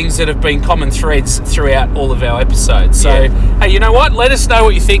other things that have been common threads throughout all of our episodes. So hey, you know what? Let us know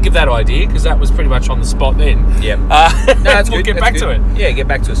what you think of that idea, because that was pretty much on the spot then. Yeah. We'll get back to it. Yeah, get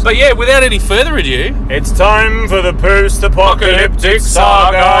back to us. But yeah, without any further ado, it's time for the post-apocalyptic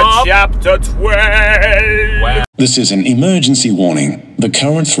saga, chapter 12. Wow. This is an emergency warning. The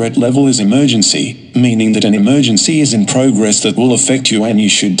current threat level is emergency, meaning that an emergency is in progress that will affect you and you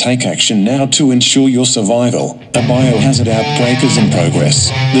should take action now to ensure your survival. A biohazard outbreak is in progress.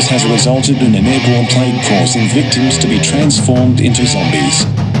 This has resulted in an airborne plague causing victims to be transformed into zombies.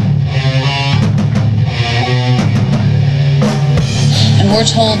 And we're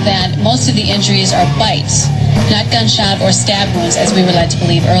told that most of the injuries are bites, not gunshot or stab wounds as we were led to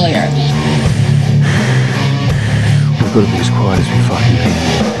believe earlier. We've got to be as quiet as we fucking can.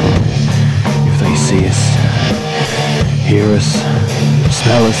 If they see us, hear us,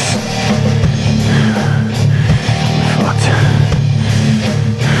 smell us, we're fucked.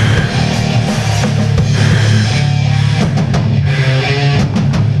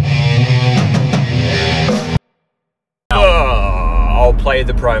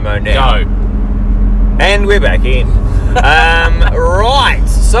 play the promo now. Go. And we're back in. Right.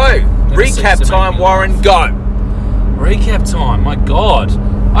 So, recap time, Warren. Go. Recap time. My God.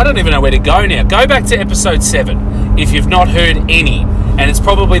 I don't even know where to go now. Go back to episode 7 if you've not heard any. And it's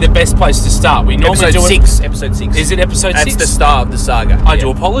probably the best place to start. We normally episode do 6. Episode 6. Is it episode 6? That's the start of the saga. I do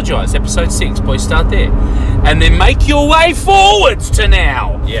apologise. Episode 6. Please start there. And then make your way forwards to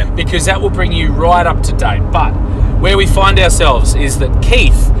now. Yeah. Because that will bring you right up to date. But where we find ourselves is that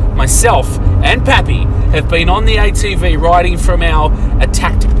Keith, myself, and Pappy have been on the ATV riding from our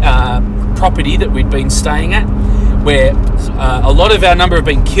attacked property that we'd been staying at, where a lot of our number have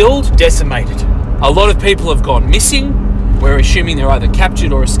been killed. Decimated. A lot of people have gone missing. We're assuming they're either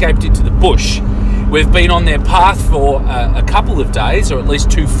captured or escaped into the bush. We've been on their path for a couple of days, or at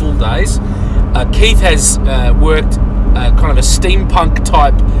least 2 full days. Keith has worked kind of a steampunk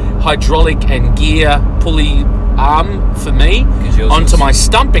type hydraulic and gear pulley arm for me onto my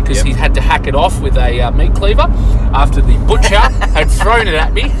stump because he had to hack it off with a meat cleaver after the butcher had thrown it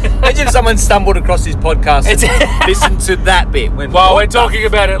at me. Imagine if someone stumbled across his podcast and listened to that bit. We're talking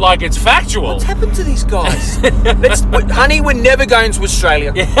about it like it's factual. What's happened to these guys? Honey, we're never going to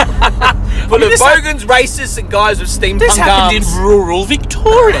Australia. For the bogans, racists, and guys with steampunk This happened arms. in rural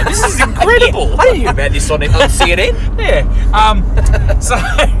Victoria. This is incredible. I didn't hear about this on CNN.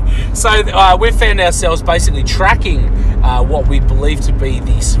 So we found ourselves basically tracking what we believe to be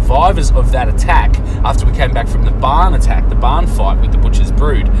the survivors of that attack after we came back from the barn attack, the barn fight with the Butcher's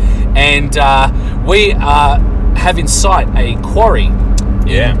Brood. And we have in sight a quarry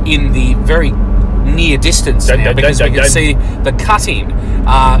in the very near distance now because we can see the cut-in.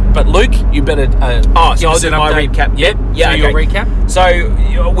 But Luke, you better I'll do my recap. Yep. Yeah, your recap.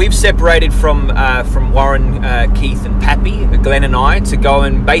 So we've separated from Warren, Keith and Pappy, Glenn and I, to go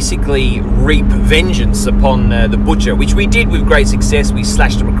and basically reap vengeance upon the Butcher, which we did with great success. We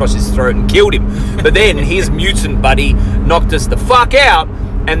slashed him across his throat and killed him. But then his mutant buddy knocked us the fuck out,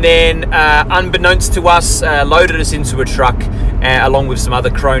 and then unbeknownst to us, loaded us into a truck along with some other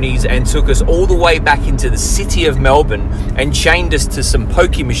cronies and took us all the way back into the city of Melbourne and chained us to some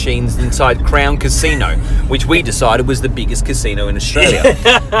pokie machines inside Crown Casino, which we decided was the biggest casino in Australia.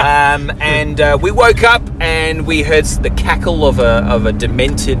 And we woke up and we heard the cackle of a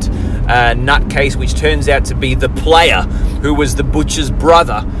demented nutcase, which turns out to be the player who was the Butcher's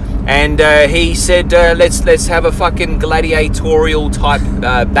brother. And he said, let's have a fucking gladiatorial type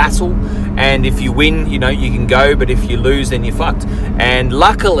battle. And if you win, you can go. But if you lose, then you're fucked. And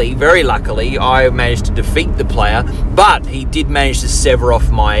luckily, very luckily, I managed to defeat the player. But he did manage to sever off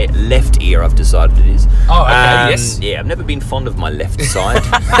my left ear, I've decided it is. Oh, okay, yes. Yeah, I've never been fond of my left side.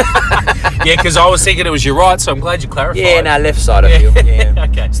 Yeah, because I was thinking it was your right, so I'm glad you clarified. Yeah, no, left side, I feel. Yeah.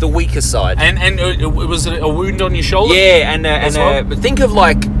 Okay. It's the weaker side. And was it a wound on your shoulder? Yeah, but think of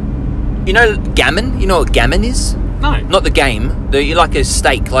gammon. You know what gammon is? No. Not the game. Like a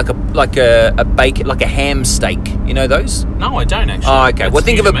steak, like a bacon, like a ham steak. You know those? No, I don't actually. Oh, okay. Well,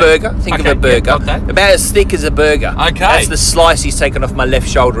 think of a burger. Think of a burger. got that. About as thick as a burger. Okay. That's the slice he's taken off my left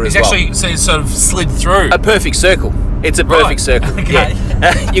shoulder as well. It's actually sort of slid through. A perfect circle. It's a perfect circle. Okay.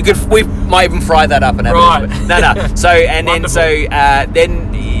 Yeah. We might even fry that up and have right. it. No. So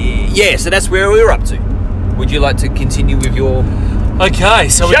so that's where we were up to. Would you like to continue with your? Okay,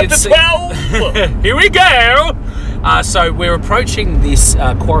 so Chapter we can see. 12. Here we go. So we're approaching this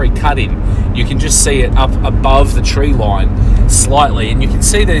quarry cut-in. You can just see it up above the tree line slightly, and you can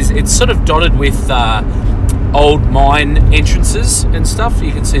see it's sort of dotted with old mine entrances and stuff.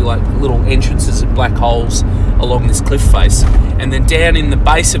 You can see like little entrances and black holes along this cliff face, and then down in the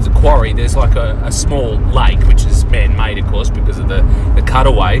base of the quarry there's like a small lake, which is man-made, of course, because of the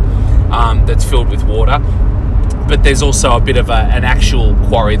cutaway that's filled with water. But there's also a bit of an actual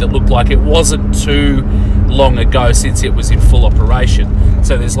quarry that looked like it wasn't too long ago since it was in full operation.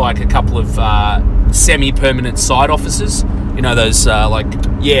 So there's like a couple of semi-permanent side offices, those like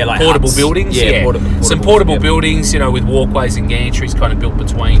portable huts. buildings. Some portable buildings, with walkways and gantries kind of built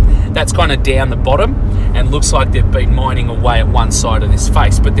between. That's kind of down the bottom, and looks like they've been mining away at one side of this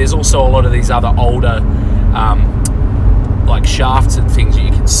face. But there's also a lot of these other older like shafts and things you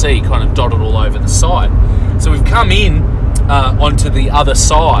can see kind of dotted all over the side. So we've come in onto the other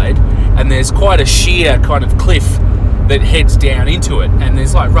side, and there's quite a sheer kind of cliff that heads down into it, and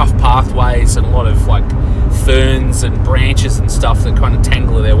there's like rough pathways and a lot of like ferns and branches and stuff that kind of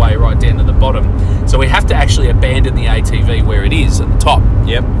tangle their way right down to the bottom. So we have to actually abandon the ATV where it is at the top.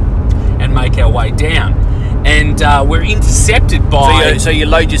 Yep. And make our way down. And we're intercepted by. So you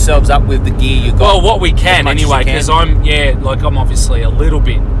load yourselves up with the gear you got. Well, what we can anyway, because I'm obviously a little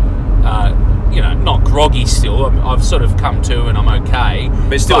bit not groggy still. I've sort of come to and I'm okay.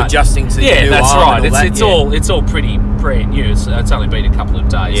 But still adjusting to the new that's arm right. and all It's all pretty brand new. It's only been a couple of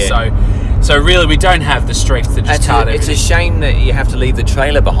days, so really we don't have the strength to just cut It's a shame that you have to leave the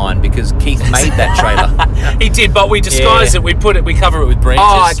trailer behind because Keith made that trailer. He did, but we disguise it. We cover it with branches.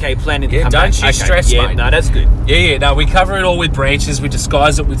 Oh, okay. Planning to come don't back. you stress, mate. No, that's good. Yeah. No, we cover it all with branches. We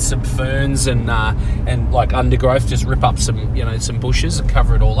disguise it with some ferns and like undergrowth. Just rip up some bushes and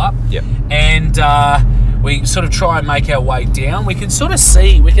cover it all up. Yep. And we sort of try and make our way down. We can sort of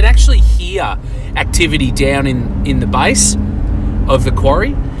see. We can actually hear activity down in the base of the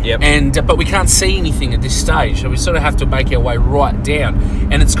quarry. Yep. But we can't see anything at this stage, so we sort of have to make our way right down.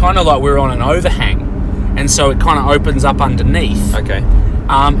 And it's kind of like we're on an overhang, and so it kind of opens up underneath. Okay.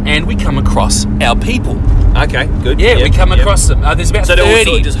 And we come across our people. Okay, good. Yeah, Yep. we come across them. There's about 30. So they're all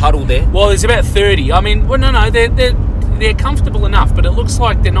sort of just huddled there? Well, there's about 30. I mean, no, they're comfortable enough, but it looks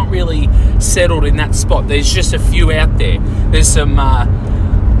like they're not really settled in that spot. There's just a few out there. There's some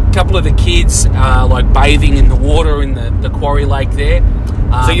couple of the kids like bathing in the water in the quarry lake there.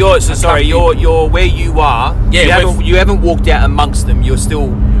 So you're where you are. Yeah, you haven't walked out amongst them. You're still.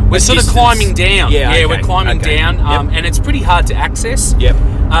 We're sort of climbing down. Yeah, okay, we're climbing down, Yep. and it's pretty hard to access.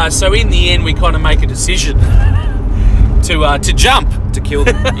 Yep. So in the end, we kind of make a decision to jump. To kill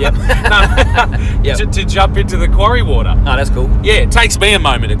them. Yep. To jump into the quarry water. Oh, that's cool. Yeah, it takes me a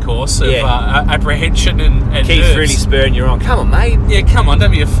moment, of course, of apprehension and Keith's nerves. really spurring you on. Come on, mate. Yeah, come on,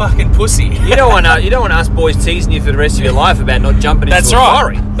 don't be a fucking pussy. You don't want us boys teasing you for the rest of your life about not jumping into a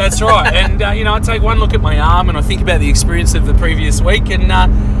quarry. That's right. And I take one look at my arm and I think about the experience of the previous week, and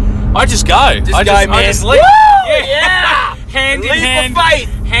I just go. I just leap. Yeah. Hand Leap in hand. of faith.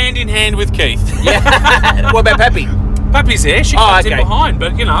 Hand in hand with Keith. Yeah. What about Pappy? Pappy's there. She comes in behind,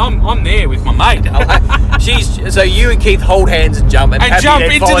 but I'm there with my mate. So you and Keith hold hands and jump, and Pappy jump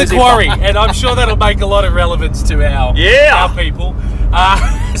then into follows the quarry, and I'm sure that'll make a lot of relevance to our people.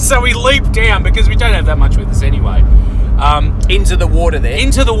 So we leap down because we don't have that much with us anyway. Into the water there.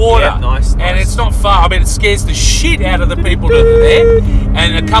 Into the water. Yeah, nice. And it's not far. I mean, it scares the shit out of the people that are there,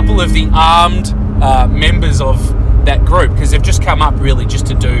 and a couple of the armed members of that group, because they've just come up really just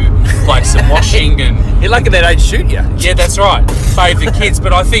to do like some washing and you're lucky they don't shoot you. Yeah, that's right. Bathe the kids,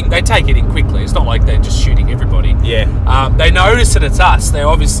 but I think they take it in quickly. It's not like they're just shooting everybody. Yeah. They notice that it's us. They're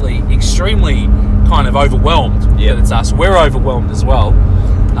obviously extremely kind of overwhelmed that it's us. We're overwhelmed as well.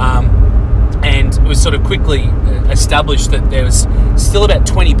 And it was sort of quickly established that there was still about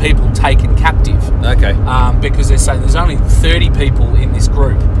 20 people taken captive. Okay. Because they're saying there's only 30 people in this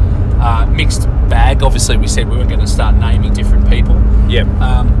group. Mixed bag. Obviously, we said we were going to start naming different people. Yep.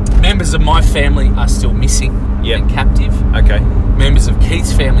 Members of my family are still missing and captive. Okay. Members of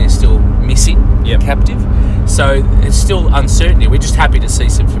Keith's family are still missing and captive. So it's still uncertainty. We're just happy to see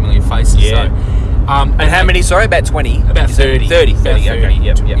some familiar faces. Yeah. So, and how many? Sorry, about 20? About 30. 30. Okay.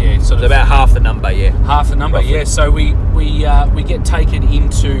 Yep. Yeah, So about half the number, half the number, roughly. yeah. So we get taken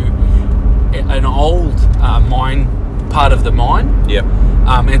into an old mine, part of the mine. Yep.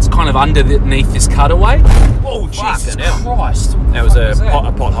 And it's kind of underneath this cutaway. Oh, Jesus Christ. That was a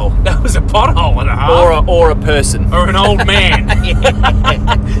pothole. That was a pothole and a half. Or a person. Or an old man.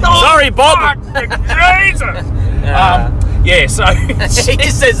 Sorry, Bob. Jesus. So he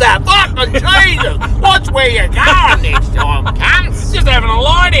just says that. Fucking Jesus. Watch where you're going next time, cunts. Just having a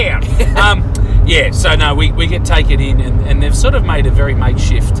lie down. So no, we get taken in, and they've sort of made a very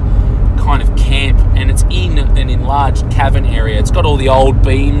makeshift kind of camp, and it's in an enlarged cavern area. It's got all the old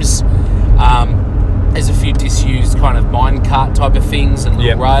beams. There's a few disused kind of minecart type of things and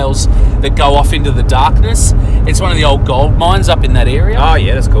little rails that go off into the darkness. It's one of the old gold mines up in that area. Oh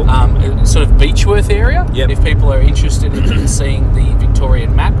yeah, that's cool. Sort of Beechworth area. Yep. If people are interested in seeing the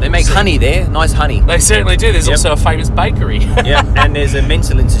Victorian map, they make honey there. Nice honey. They certainly do. There's also a famous bakery. Yeah, and there's a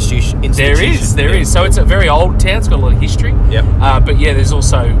mental institution. There is. So it's a very old town. It's got a lot of history. Yep. But yeah, there's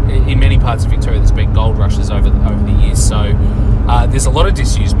also in many parts of Victoria there's been gold rushes over the years. So there's a lot of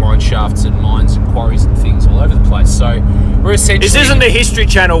disused mine shafts and mines and quarries and things all over the place. So we're essentially. This isn't the History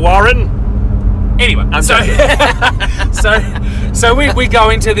Channel, Warren. Anyway, so we go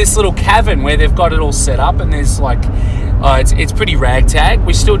into this little cavern where they've got it all set up, and there's like, it's pretty ragtag.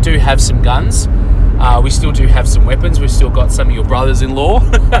 We still do have some guns. We still do have some weapons. We've still got some of your brothers-in-law.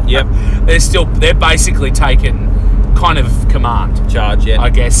 Yep. They're basically taken kind of command. Charge, yeah.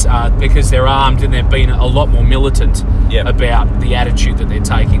 I guess, because they're armed and they've been a lot more militant about the attitude that they're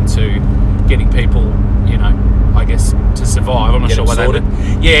taking to getting people, I guess, to survive. I'm not sure what they would.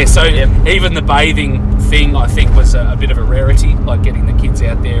 Yeah, so even the bathing thing, I think, was a bit of a rarity, like getting the kids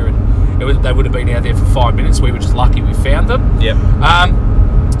out there, and they would have been out there for 5 minutes. We were just lucky we found them. Yep.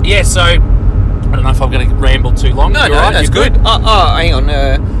 So I don't know if I'm going to ramble too long. No, You're right, that's you're good. Hang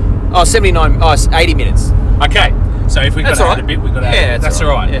on. 79. 80 minutes. Okay, so if we've got to add a bit, we've got to add. That's all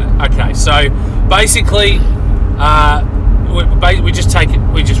right. Yeah. Okay, so basically, we just take it.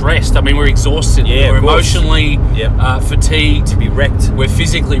 We just rest. I mean, we're exhausted. Yeah, we're of course. emotionally fatigued. To be wrecked. We're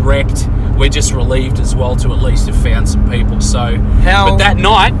physically wrecked. We're just relieved as well to at least have found some people. So, How- but that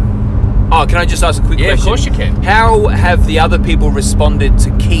night, Oh, can I just ask a quick question? of course you can. How have the other people responded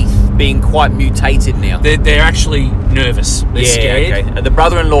to Keith being quite mutated now? They're actually nervous. They're scared. Okay. And the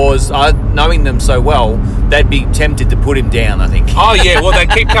brother-in-laws, knowing them so well, they'd be tempted to put him down, I think. Oh yeah, well they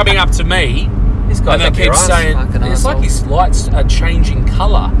keep coming up to me. This guy's and up they your keep arse, saying fucking it's like arsehole. his lights are changing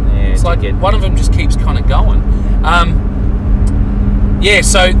colour. It's like one of them just keeps kind of going. Yeah,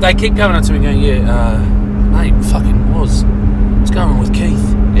 so they keep coming up to me going, mate, fucking what's going on with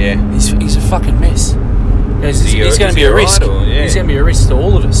Keith? Yeah. He's a fucking mess. He goes, he's going to be a risk. He's going to be a risk to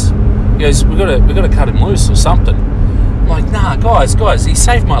all of us. He goes, we've got to cut him loose or something. I'm like, nah, guys, he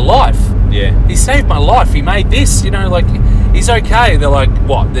saved my life. Yeah. He saved my life. He made this, like, he's okay. They're like,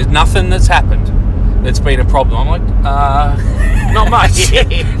 what? There's nothing that's happened that's been a problem. I'm like, not much.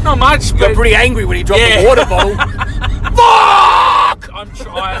 Not much. You got pretty angry when he dropped the water bottle. Fuck!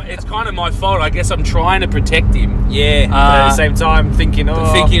 It's kind of my fault. I guess I'm trying to protect him. Yeah. But at the same time, thinking,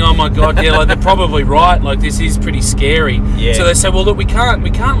 oh my god, like they're probably right. Like this is pretty scary. Yeah. So they say, well, look, we can't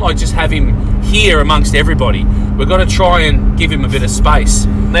like just have him here amongst everybody. We've got to try and give him a bit of space.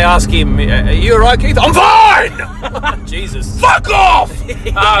 They ask him, "Are you alright, Keith?" "I'm fine." Jesus. Fuck off.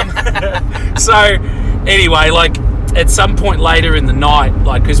 So anyway, like at some point later in the night,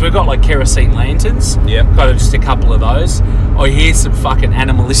 like because we've got like kerosene lanterns, kind of just a couple of those. I hear some fucking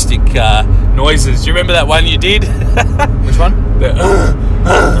animalistic noises. Do you remember that one you did? Which one?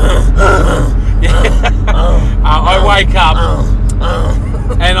 I wake up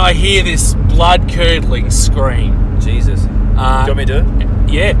and I hear this blood-curdling scream. Jesus. Do you want me to do it?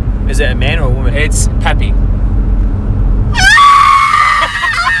 Yeah. Is it a man or a woman? It's Pappy.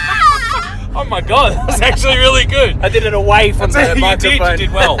 Oh my god, that was actually really good. I did it away from the microphone. You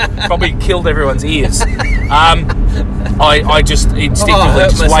did well. Probably killed everyone's ears. I just instinctively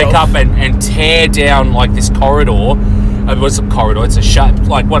just wake up and tear down like this corridor. It wasn't a corridor, it's a shaft,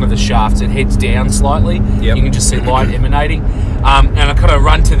 like one of the shafts. It heads down slightly. You can just see light emanating. And I kind of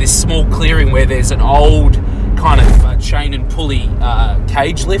run to this small clearing where there's an old kind of chain and pulley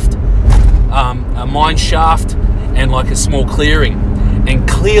cage lift, a mine shaft, and like a small clearing. And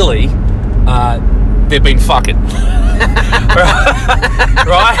clearly, they've been fucking.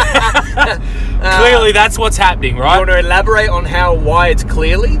 Right? Clearly, that's what's happening, right? You want to elaborate on why it's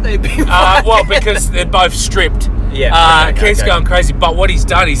clearly they've been well, because they're both stripped. Yeah. Keith's going crazy, but what he's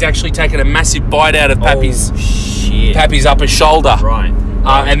done, he's actually taken a massive bite out of Pappy's upper shoulder. Right.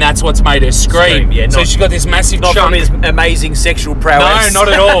 And that's what's made her scream. Yeah, so she's got this massive not chunk. from his amazing sexual prowess. No,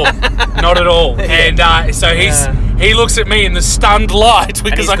 not at all. Not at all. And so he looks at me in the stunned light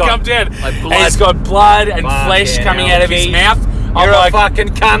because I come down. And he's got blood and flesh coming out of his mouth. You're a fucking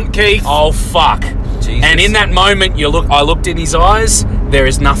cunt, Keith. Oh, fuck. Jesus. And in that moment, I looked in his eyes. There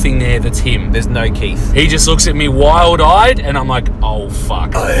is nothing there that's him. There's no Keith. He just looks at me wild-eyed, and I'm like, oh,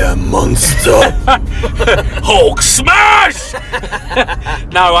 fuck. I am monster. Hulk smash!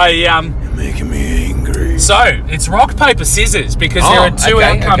 No, You're making me angry. So, it's rock, paper, scissors, because there are two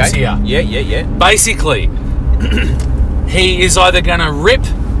outcomes here. Yeah. Basically, he is either going to rip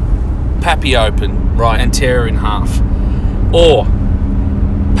Pappy open and tear her in half, or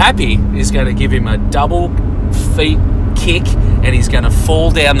Pappy is going to give him a double feet kick and he's going to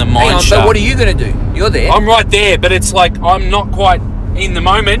fall down the mine shaft. So what are you going to do? You're there. I'm right there, but it's like I'm not quite in the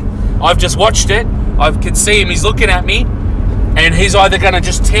moment. I've just watched it. I can see him. He's looking at me, and he's either going to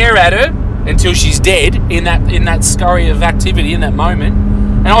just tear at her until she's dead in that scurry of activity in that moment,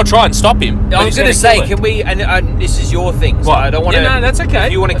 and I'll try and stop him. I was going to say, can we? And this is your thing. So I don't want to. No, that's okay.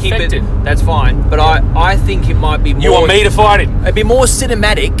 If you want to keep it, that's fine. But I think it might be more. You want me to fight him? It'd be more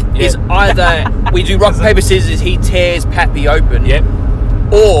cinematic. Yeah. Is either we do rock paper scissors, he tears Pappy open. Yep.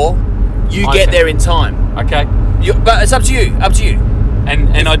 Or you get there in time. Okay. But it's up to you. Up to you.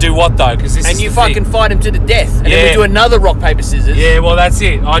 And I do what though? Because you fucking fight him to the death, and then we do another rock paper scissors. Yeah, well that's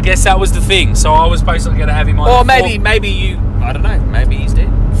it. I guess that was the thing. So I was basically going to have him. Or maybe you. I don't know. Maybe he's dead.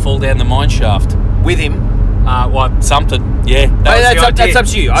 Fall down the mine shaft with him. Something. Yeah. That's up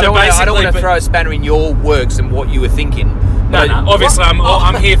to you. I don't want to throw a spanner in your works and what you were thinking. No. Obviously,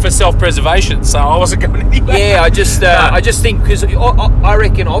 I'm here for self-preservation, so I wasn't going anywhere. Yeah, I just think because I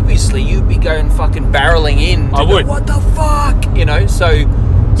reckon obviously you'd be going fucking barreling in. I would. What the fuck? So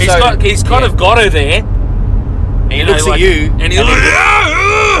he's kind of got her there. And he looks at you, and he's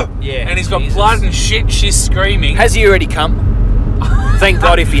like, Yeah, and he's got Jesus. blood and shit. She's screaming. Has he already come? Thank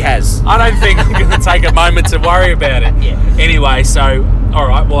God if he has. I don't think I'm going to take a moment to worry about it. Yeah. Anyway, so all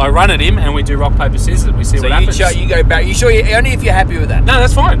right. Well, I run at him and we do rock paper scissors. And we see So what happens. you go back. You sure? Only if you're happy with that. No,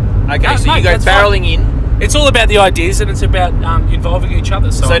 that's fine. Okay, No, so mate, you go that's barreling fine. in. It's all about the ideas and it's about involving each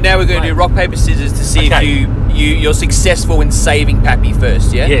other. So now we're going to do rock paper scissors to see Okay. if you're successful in saving Pappy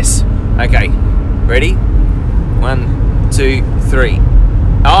first. Yeah. Yes. Okay. Ready? 1, 2, 3.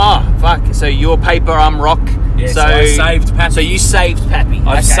 Ah, fuck. So your paper, I'm rock. Yes, so I saved Pappy. So you saved Pappy.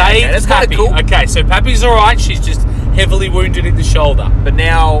 I've saved That's Pappy. kind of cool. Okay, so Pappy's all right. She's just heavily wounded in the shoulder. But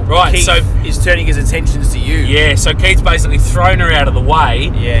now Right, Keith so- is turning his attentions to you. Yeah, so Keith's basically thrown her out of the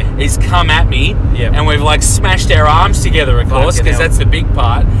way. Yeah. He's come at me. Yep. And we've like smashed our arms together, of course, Fucking because hell. that's the big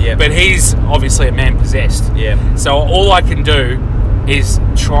part. Yep. But he's obviously a man possessed. Yeah. So all I can do is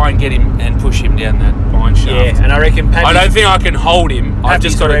try and get him and push him down that mine shaft. Yeah, and I reckon Pappy's, I don't think I can hold him. I've Pappy's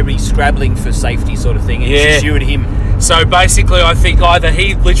just got to. already scrabbling for safety sort of thing. And it's Yeah. just you and him. So basically, I think either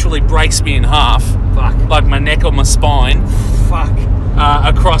he literally breaks me in half, Fuck. like my neck or my spine, Fuck.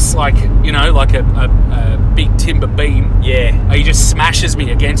 across like like a big timber beam. Yeah. Or he just smashes me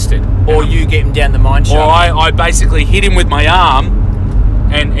against it. Or you get him down the mine shaft. Or I basically hit him with my arm,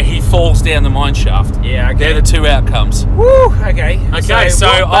 and he falls down the mine shaft. Yeah, okay. They're the two outcomes. Woo, okay. Okay, so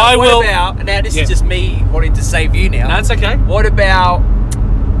I what will- about, now this Yeah. is just me wanting to save you now. No, it's okay. What about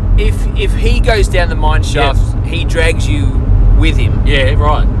if he goes down the mine shaft, he drags you with him, Yeah,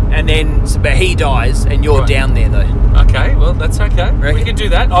 right. and then but he dies, and you're Right. down there though. Okay, well that's okay. Reckon? We can do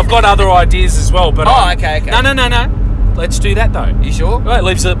that. I've got other ideas as well, but Oh, okay. No. Let's do that though. You sure? Well, it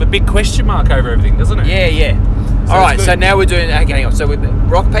leaves a big question mark over everything, doesn't it? Yeah. So All right, it's so good. now we're doing. Okay, hang on. So with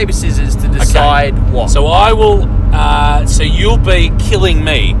rock paper scissors to decide what. So I will. So you'll be killing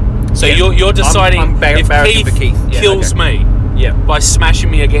me. So Yeah. you're deciding I'm if barracking for Keith. Yeah, kills okay. me yeah. by smashing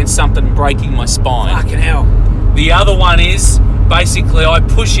me against something and breaking my spine. Fucking hell. The other one is basically I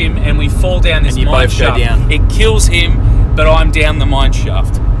push him and we fall down this And you mine both go shaft. down. It kills him, but I'm down the mine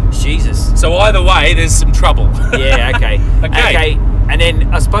shaft. Jesus. So either way, there's some trouble. Yeah. Okay. Okay. And then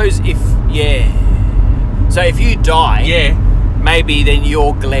I suppose so if you die, Yeah. maybe then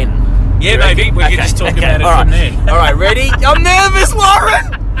you're Glenn. Yeah, You reckon? maybe. We can just talk about it all from right. there. All right, ready? I'm nervous,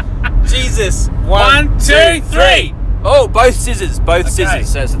 Warren. Jesus. 1, 2, 3. Oh, both scissors. Both Okay. scissors.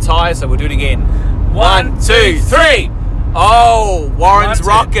 So it's a tie. So we'll do it again. 1, 2, 3. Oh, Warren's 1, 2.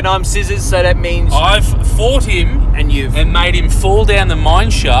 rock and I'm scissors. So that means I've fought him and you've. and made him fall down the mine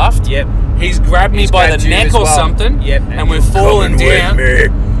shaft. Yep. He's grabbed me He's by grabbed the you neck as or well. something. Yep, And and we've you're fallen coming with down. me.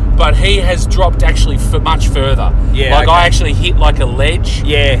 But he has dropped actually much further. Yeah, Like okay. I actually hit like a ledge.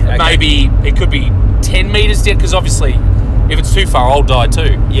 Yeah. Okay. Maybe it could be 10 meters down because obviously if it's too far I'll die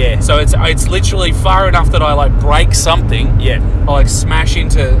too. Yeah. So it's literally far enough that I like break something. Yeah. I like smash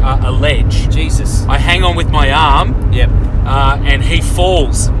into a ledge. Jesus. I hang on with my arm. Yep. And he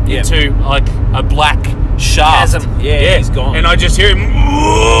falls Yep. into like a black shaft. Chasm. Yeah, he's gone. And I just hear him.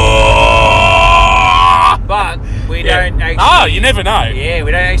 But we Yeah. don't actually. Oh, you never know. Yeah,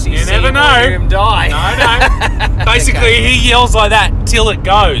 we don't actually You see never him or know. hear him die. No. Basically, he yells like that till it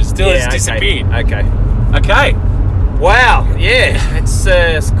goes, till it's disappeared. Okay. Okay. Wow. Yeah, it's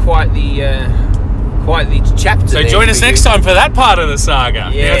quite the chapter. So there join for us you. next time for that part of the saga.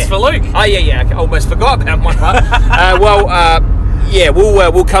 Yeah. Now it's for Luke. Oh yeah. I almost forgot about my part.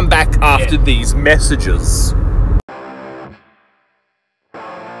 We'll come back after these messages.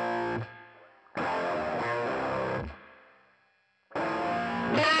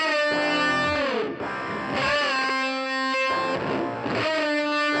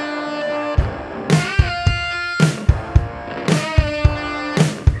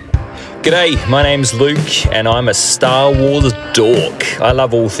 G'day, my name's Luke and I'm a Star Wars dork. I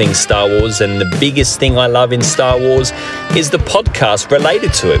love all things Star Wars, and the biggest thing I love in Star Wars is the podcast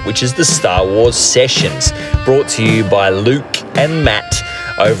related to it, which is the Star Wars Sessions, brought to you by Luke and Matt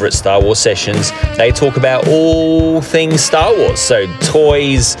over at Star Wars Sessions. They talk about all things Star Wars, so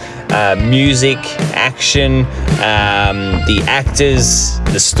toys, music, action, the actors,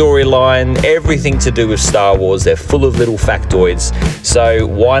 the storyline, everything to do with Star Wars. They're full of little factoids, so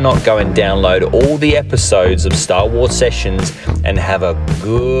why not go and download all the episodes of Star Wars Sessions and have a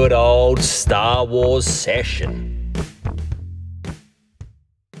good old Star Wars session.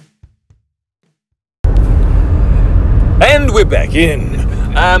 And we're back in.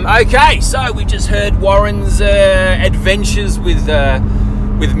 Okay, so we just heard Warren's adventures with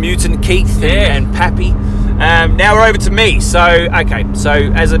Mutant Keith and Pappy. Now we're over to me. So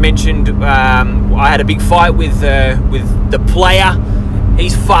as I mentioned, I had a big fight with the player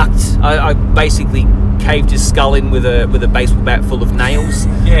He's fucked. I basically caved his skull in with a baseball bat full of nails.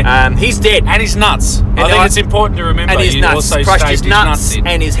 Yeah. He's dead. And his nuts. I think it's important to remember. And his you nuts. also Crushed shaved his nuts in.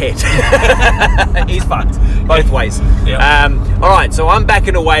 and his head. He's fucked both ways. Yeah. All right, so I'm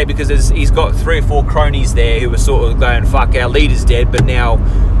backing away because he's got 3 or 4 cronies there who are sort of going, fuck, our leader's dead, but now,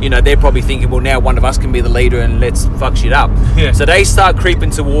 you know, they're probably thinking, well, now one of us can be the leader and let's fuck shit up. Yeah. So they start creeping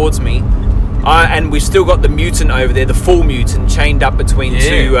towards me. And we've still got the mutant over there, the full mutant, chained up between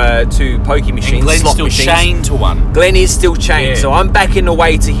two pokey machines. And Glenn's slot still machines. chained to one. Glenn is still chained, so I'm backing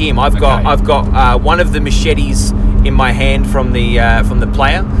away to him. I've got one of the machetes in my hand from the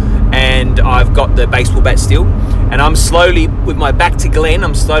player, and I've got the baseball bat still. And I'm slowly, with my back to Glenn,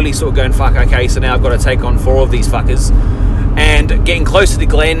 I'm slowly sort of going, fuck, okay, so now I've got to take on 4 of these fuckers. And getting closer to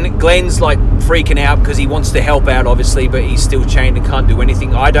Glenn, Glenn's like freaking out because he wants to help out, obviously, but he's still chained and can't do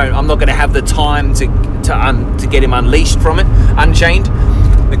anything. I'm not going to have the time to get him unleashed from it, unchained.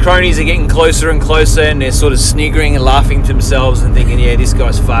 The cronies are getting closer and closer, and they're sort of sniggering and laughing to themselves and thinking, yeah, this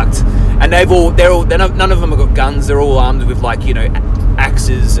guy's fucked. And none of them have got guns. They're all armed with, like, you know,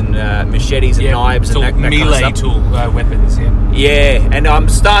 axes and machetes and knives and that melee kind of stuff. tool weapons. Yeah, and I'm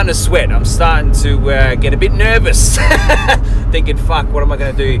starting to sweat. I'm starting to get a bit nervous, thinking, "Fuck, what am I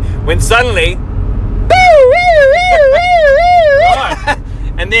going to do?" When suddenly,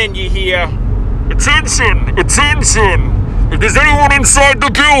 and then you hear, Attention! Attention! If there's anyone inside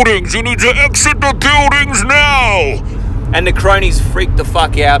the buildings, you need to exit the buildings now! and the cronies freak the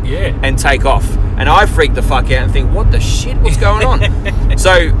fuck out and take off. And I freak the fuck out and think, what the shit? What's going on?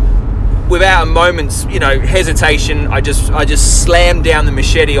 So, without a moment's, hesitation, I just slammed down the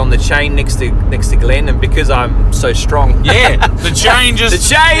machete on the chain next to Glenn, and because I'm so strong, the chain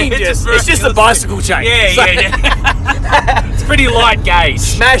it's just a bicycle chain. It's pretty light gauge.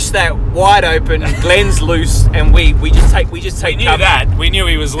 Smash that wide open. Glenn's loose, and we just take we cover. knew that. We knew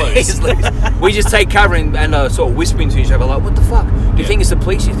he was loose. He's loose. We just take cover and sort of whispering to each other like, what the fuck? Do you think it's the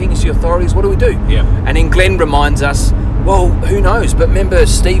police? Do you think it's the authorities? What do we do? Yeah. And then Glenn reminds us, well, who knows? But remember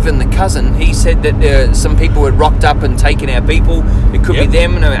Stephen, the cousin, he said that some people had rocked up and taken our people. It could be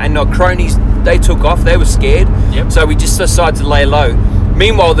them, and our cronies, they took off. They were scared. Yep. So we just decided to lay low.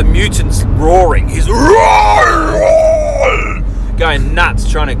 Meanwhile, the mutant's roaring. He's going nuts,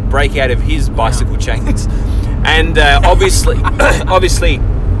 trying to break out of his bicycle chains. And obviously,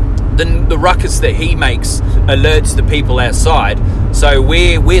 the ruckus that he makes alerts the people outside. So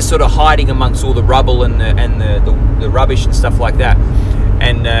we're sort of hiding amongst all the rubble and the rubbish and stuff like that,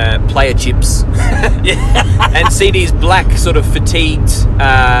 and player chips, and see these black sort of fatigued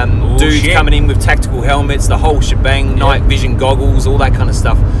dudes coming in with tactical helmets, the whole shebang, night vision goggles, all that kind of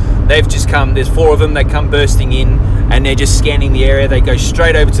stuff. They've just come. There's 4 of them. They come bursting in, and they're just scanning the area. They go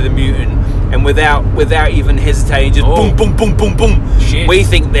straight over to the mutant, and without even hesitating, just boom, boom, boom, boom, boom. Shit. We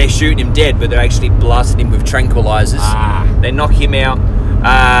think they're shooting him dead, but they're actually blasting him with tranquilizers. They knock him out.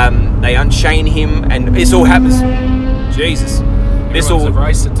 They unchain him, and this all happens. Jesus, this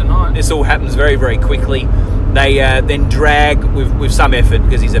all happens very, very quickly. They then drag with some effort,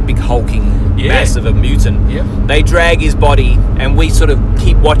 because he's a big hulking mass of a mutant. Yep. They drag his body, and we sort of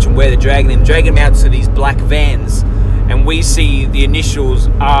keep watching where they're dragging him out to these black vans, and we see the initials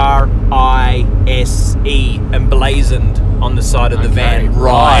RISE emblazoned on the side of the van.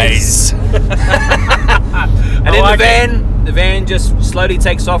 Rise. And then the van just slowly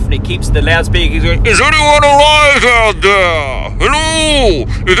takes off, and it keeps the loudspeakers going, Is anyone alive out there? Hello?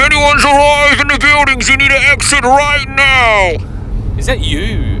 If anyone's alive in the buildings, you need to exit right now. Is that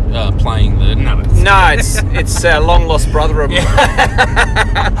you playing the? No, it's a long lost brother of mine.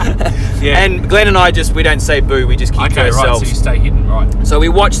 And Glenn and I we don't say boo. We just keep to ourselves. Right, so you stay hidden, right? So we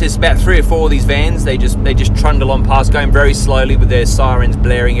watch this about 3 or 4 of these vans. They just trundle on past, going very slowly with their sirens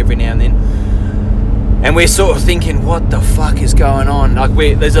blaring every now and then. And we're sort of thinking, what the fuck is going on? Like,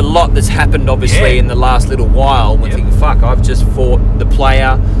 there's a lot that's happened, obviously, in the last little while. We're thinking, fuck, I've just fought the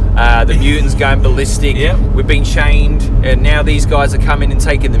player, the mutant's going ballistic, we've been chained, and now these guys are coming and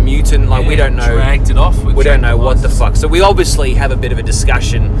taking the mutant. Like, we don't know. Dragged it off. We don't know what the fuck. So we obviously have a bit of a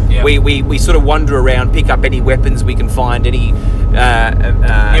discussion. Yep. We sort of wander around, pick up any weapons we can find, any...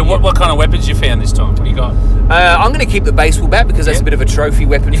 what kind of weapons you found this time? What do you got? I'm going to keep the baseball bat, because that's a bit of a trophy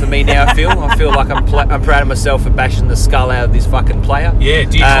weapon for me now. I feel like I'm proud of myself for bashing the skull out of this fucking player. Yeah,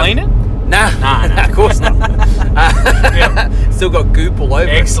 do you clean it? Nah, of course not. Still got goop all over.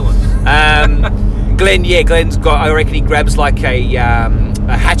 Excellent. Glenn's got, I reckon he grabs like a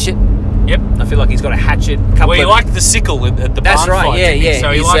hatchet, Yep. I feel like he's got a hatchet. Well, he liked the sickle at the That's barn right, fight, yeah, didn't he? yeah.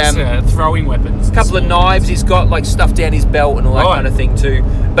 So he likes throwing weapons. A couple of knives. He's got like stuff down his belt and all that kind of thing too.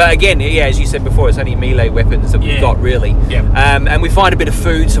 But again, yeah, as you said before, it's only melee weapons that we've got really. Yeah. And we find a bit of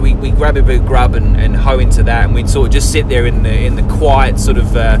food, so we grab a bit of grub and hoe into that, and we'd sort of just sit there in the quiet sort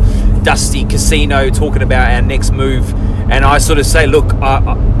of dusty casino talking about our next move. And I sort of say, look,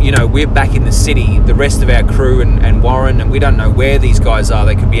 we're back in the city, the rest of our crew and Warren, and we don't know where these guys are.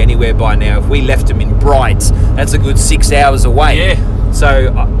 They could be anywhere by now. If we left them in Bright, that's a good 6 hours away. Yeah.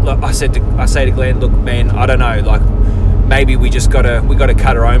 So I say to Glenn, look, man, I don't know, like maybe we gotta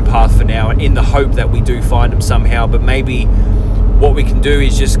cut our own path for now, in the hope that we do find them somehow. But maybe what we can do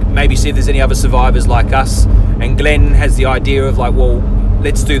is just maybe see if there's any other survivors like us. And Glenn has the idea of like, well,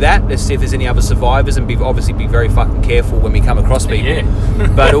 let's do that. Let's see if there's any other survivors, and obviously be very fucking careful when we come across people.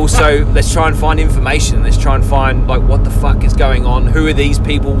 Yeah. But also, let's try and find information. Let's try and find like what the fuck is going on. Who are these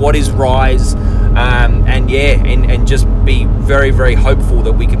people? What is Rise? And just be very, very hopeful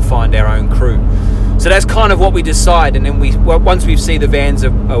that we can find our own crew. So that's kind of what we decide. And then once we see the vans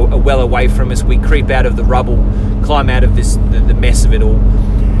are well away from us, we creep out of the rubble, climb out of the mess of it all,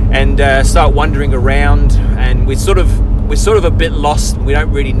 and start wandering around. And we're sort of a bit lost. We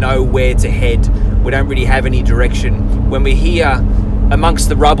don't really know where to head. We don't really have any direction. When we hear amongst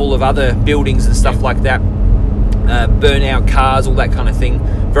the rubble of other buildings and stuff like that, burn out cars, all that kind of thing,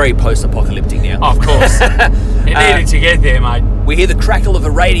 very post-apocalyptic now. Of course. You needed to get there, mate. We hear the crackle of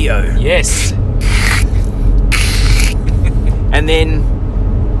a radio. Yes. And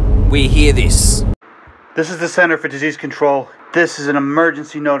then we hear this. This is the Center for Disease Control. This is an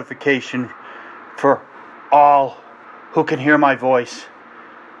emergency notification for all who can hear my voice.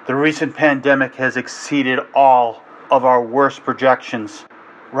 The recent pandemic has exceeded all of our worst projections.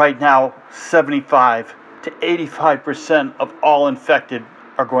 Right now, 75 to 85% of all infected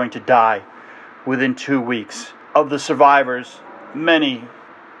are going to die within 2 weeks. Of the survivors, many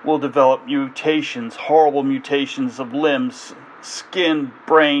will develop mutations, horrible mutations of limbs, skin,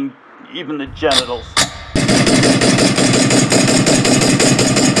 brain, even the genitals. Go!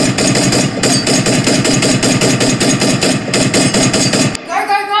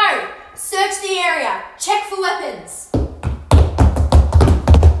 Search the area. Check for weapons.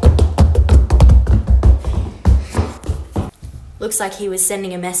 Looks like he was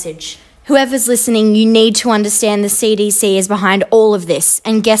sending a message. Whoever's listening, you need to understand the CDC is behind all of this.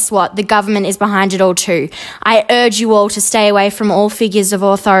 And guess what? The government is behind it all too. I urge you all to stay away from all figures of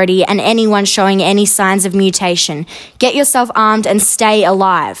authority and anyone showing any signs of mutation. Get yourself armed and stay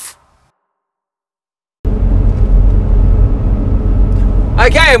alive.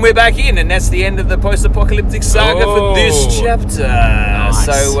 Okay, and we're back in, and that's the end of the post-apocalyptic saga for this chapter. Nice.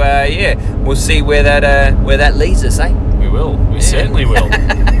 So we'll see where that leads us, eh? We will. We certainly will.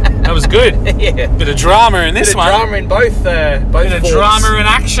 That was good. Yeah. Bit of drama in this one. Bit of drama in both Bit of drama in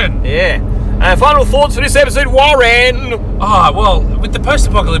action. Yeah. Final thoughts for this episode, Warren? Oh, well, with the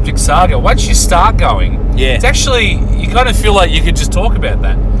post-apocalyptic saga, once you start going, it's actually, you kind of feel like you could just talk about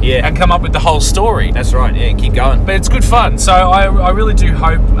that. Yeah. And come up with the whole story. That's right, yeah, keep going. But it's good fun. So I really do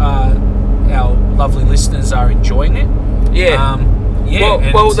hope our lovely listeners are enjoying it. Yeah.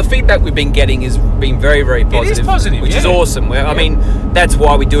 Well, the feedback we've been getting has been very, very positive. It is positive, which is awesome. I mean, that's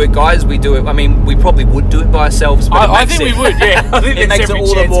why we do it, guys. We do it. I mean, we probably would do it by ourselves, but I think we would. Yeah, I think it makes it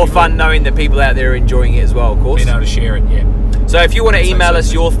all the more fun knowing that people out there are enjoying it as well. Of course, being able to share it. Yeah. So if you want to email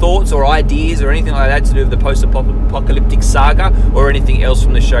us your thoughts or ideas or anything like that to do with the post-apocalyptic saga or anything else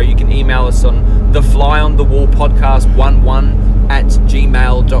from the show, you can email us on the Fly on the Wall podcast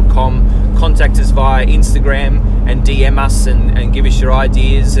 11@gmail.com. Contact us via Instagram and DM us and give us your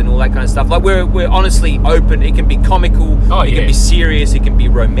ideas and all that kind of stuff. Like we're honestly open. It can be comical, it can be serious, it can be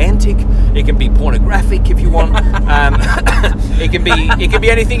romantic, it can be pornographic if you want. It can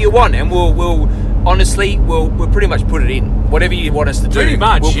be anything you want, and we'll honestly, we'll pretty much put it in. Whatever you want us to do, pretty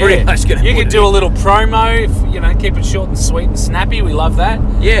much, we're pretty much going to. You can do a little promo, keep it short and sweet and snappy. We love that.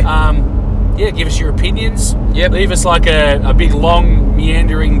 Yeah. Give us your opinions. Yep. Leave us like a big, long,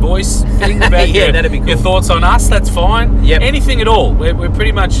 meandering voice thing about that'd be cool. your thoughts on us. That's fine. Yep. Anything at all. We're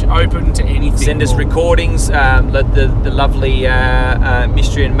pretty much open to anything. Send us recordings. The lovely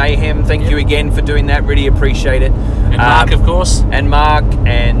Mystery and Mayhem. Thank you again for doing that. Really appreciate it. And Mark, of course. And Mark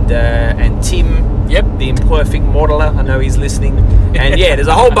and Tim. Yep. The imperfect modeler. I know he's listening. And there's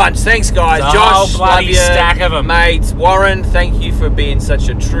a whole bunch. Thanks, guys. There's Josh, a whole bloody love you. stack of them. Mate, Warren, thank you for being such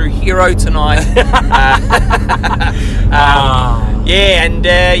a true hero tonight.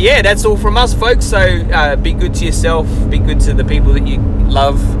 That's all from us, folks. So be good to yourself. Be good to the people that you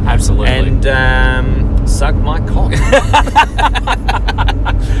love. Absolutely. And suck my cock.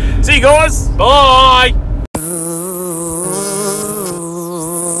 See See you guys. Bye.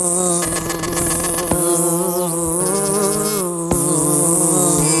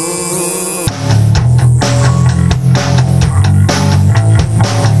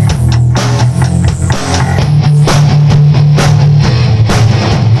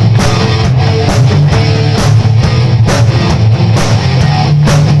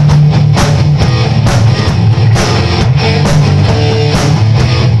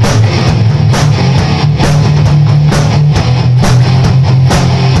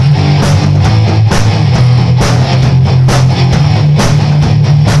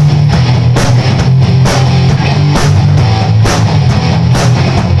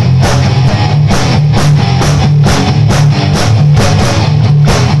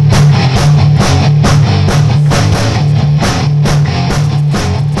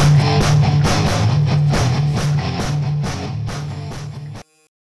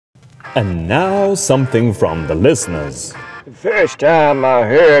 And now something from the listeners. The first time I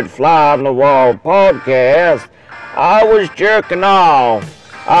heard Fly on the Wall podcast, I was jerking off.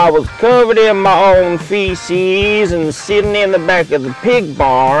 I was covered in my own feces and sitting in the back of the pig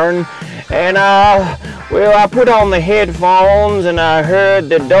barn, and I put on the headphones and I heard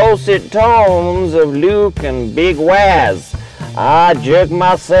the dulcet tones of Luke and Big Waz. I jerked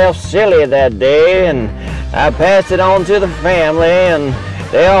myself silly that day, and I passed it on to the family, and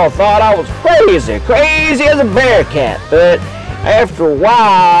they all thought I was crazy as a bear cat, but after a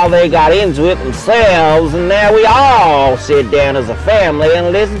while they got into it themselves, and now we all sit down as a family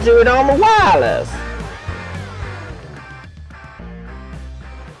and listen to it on the wireless.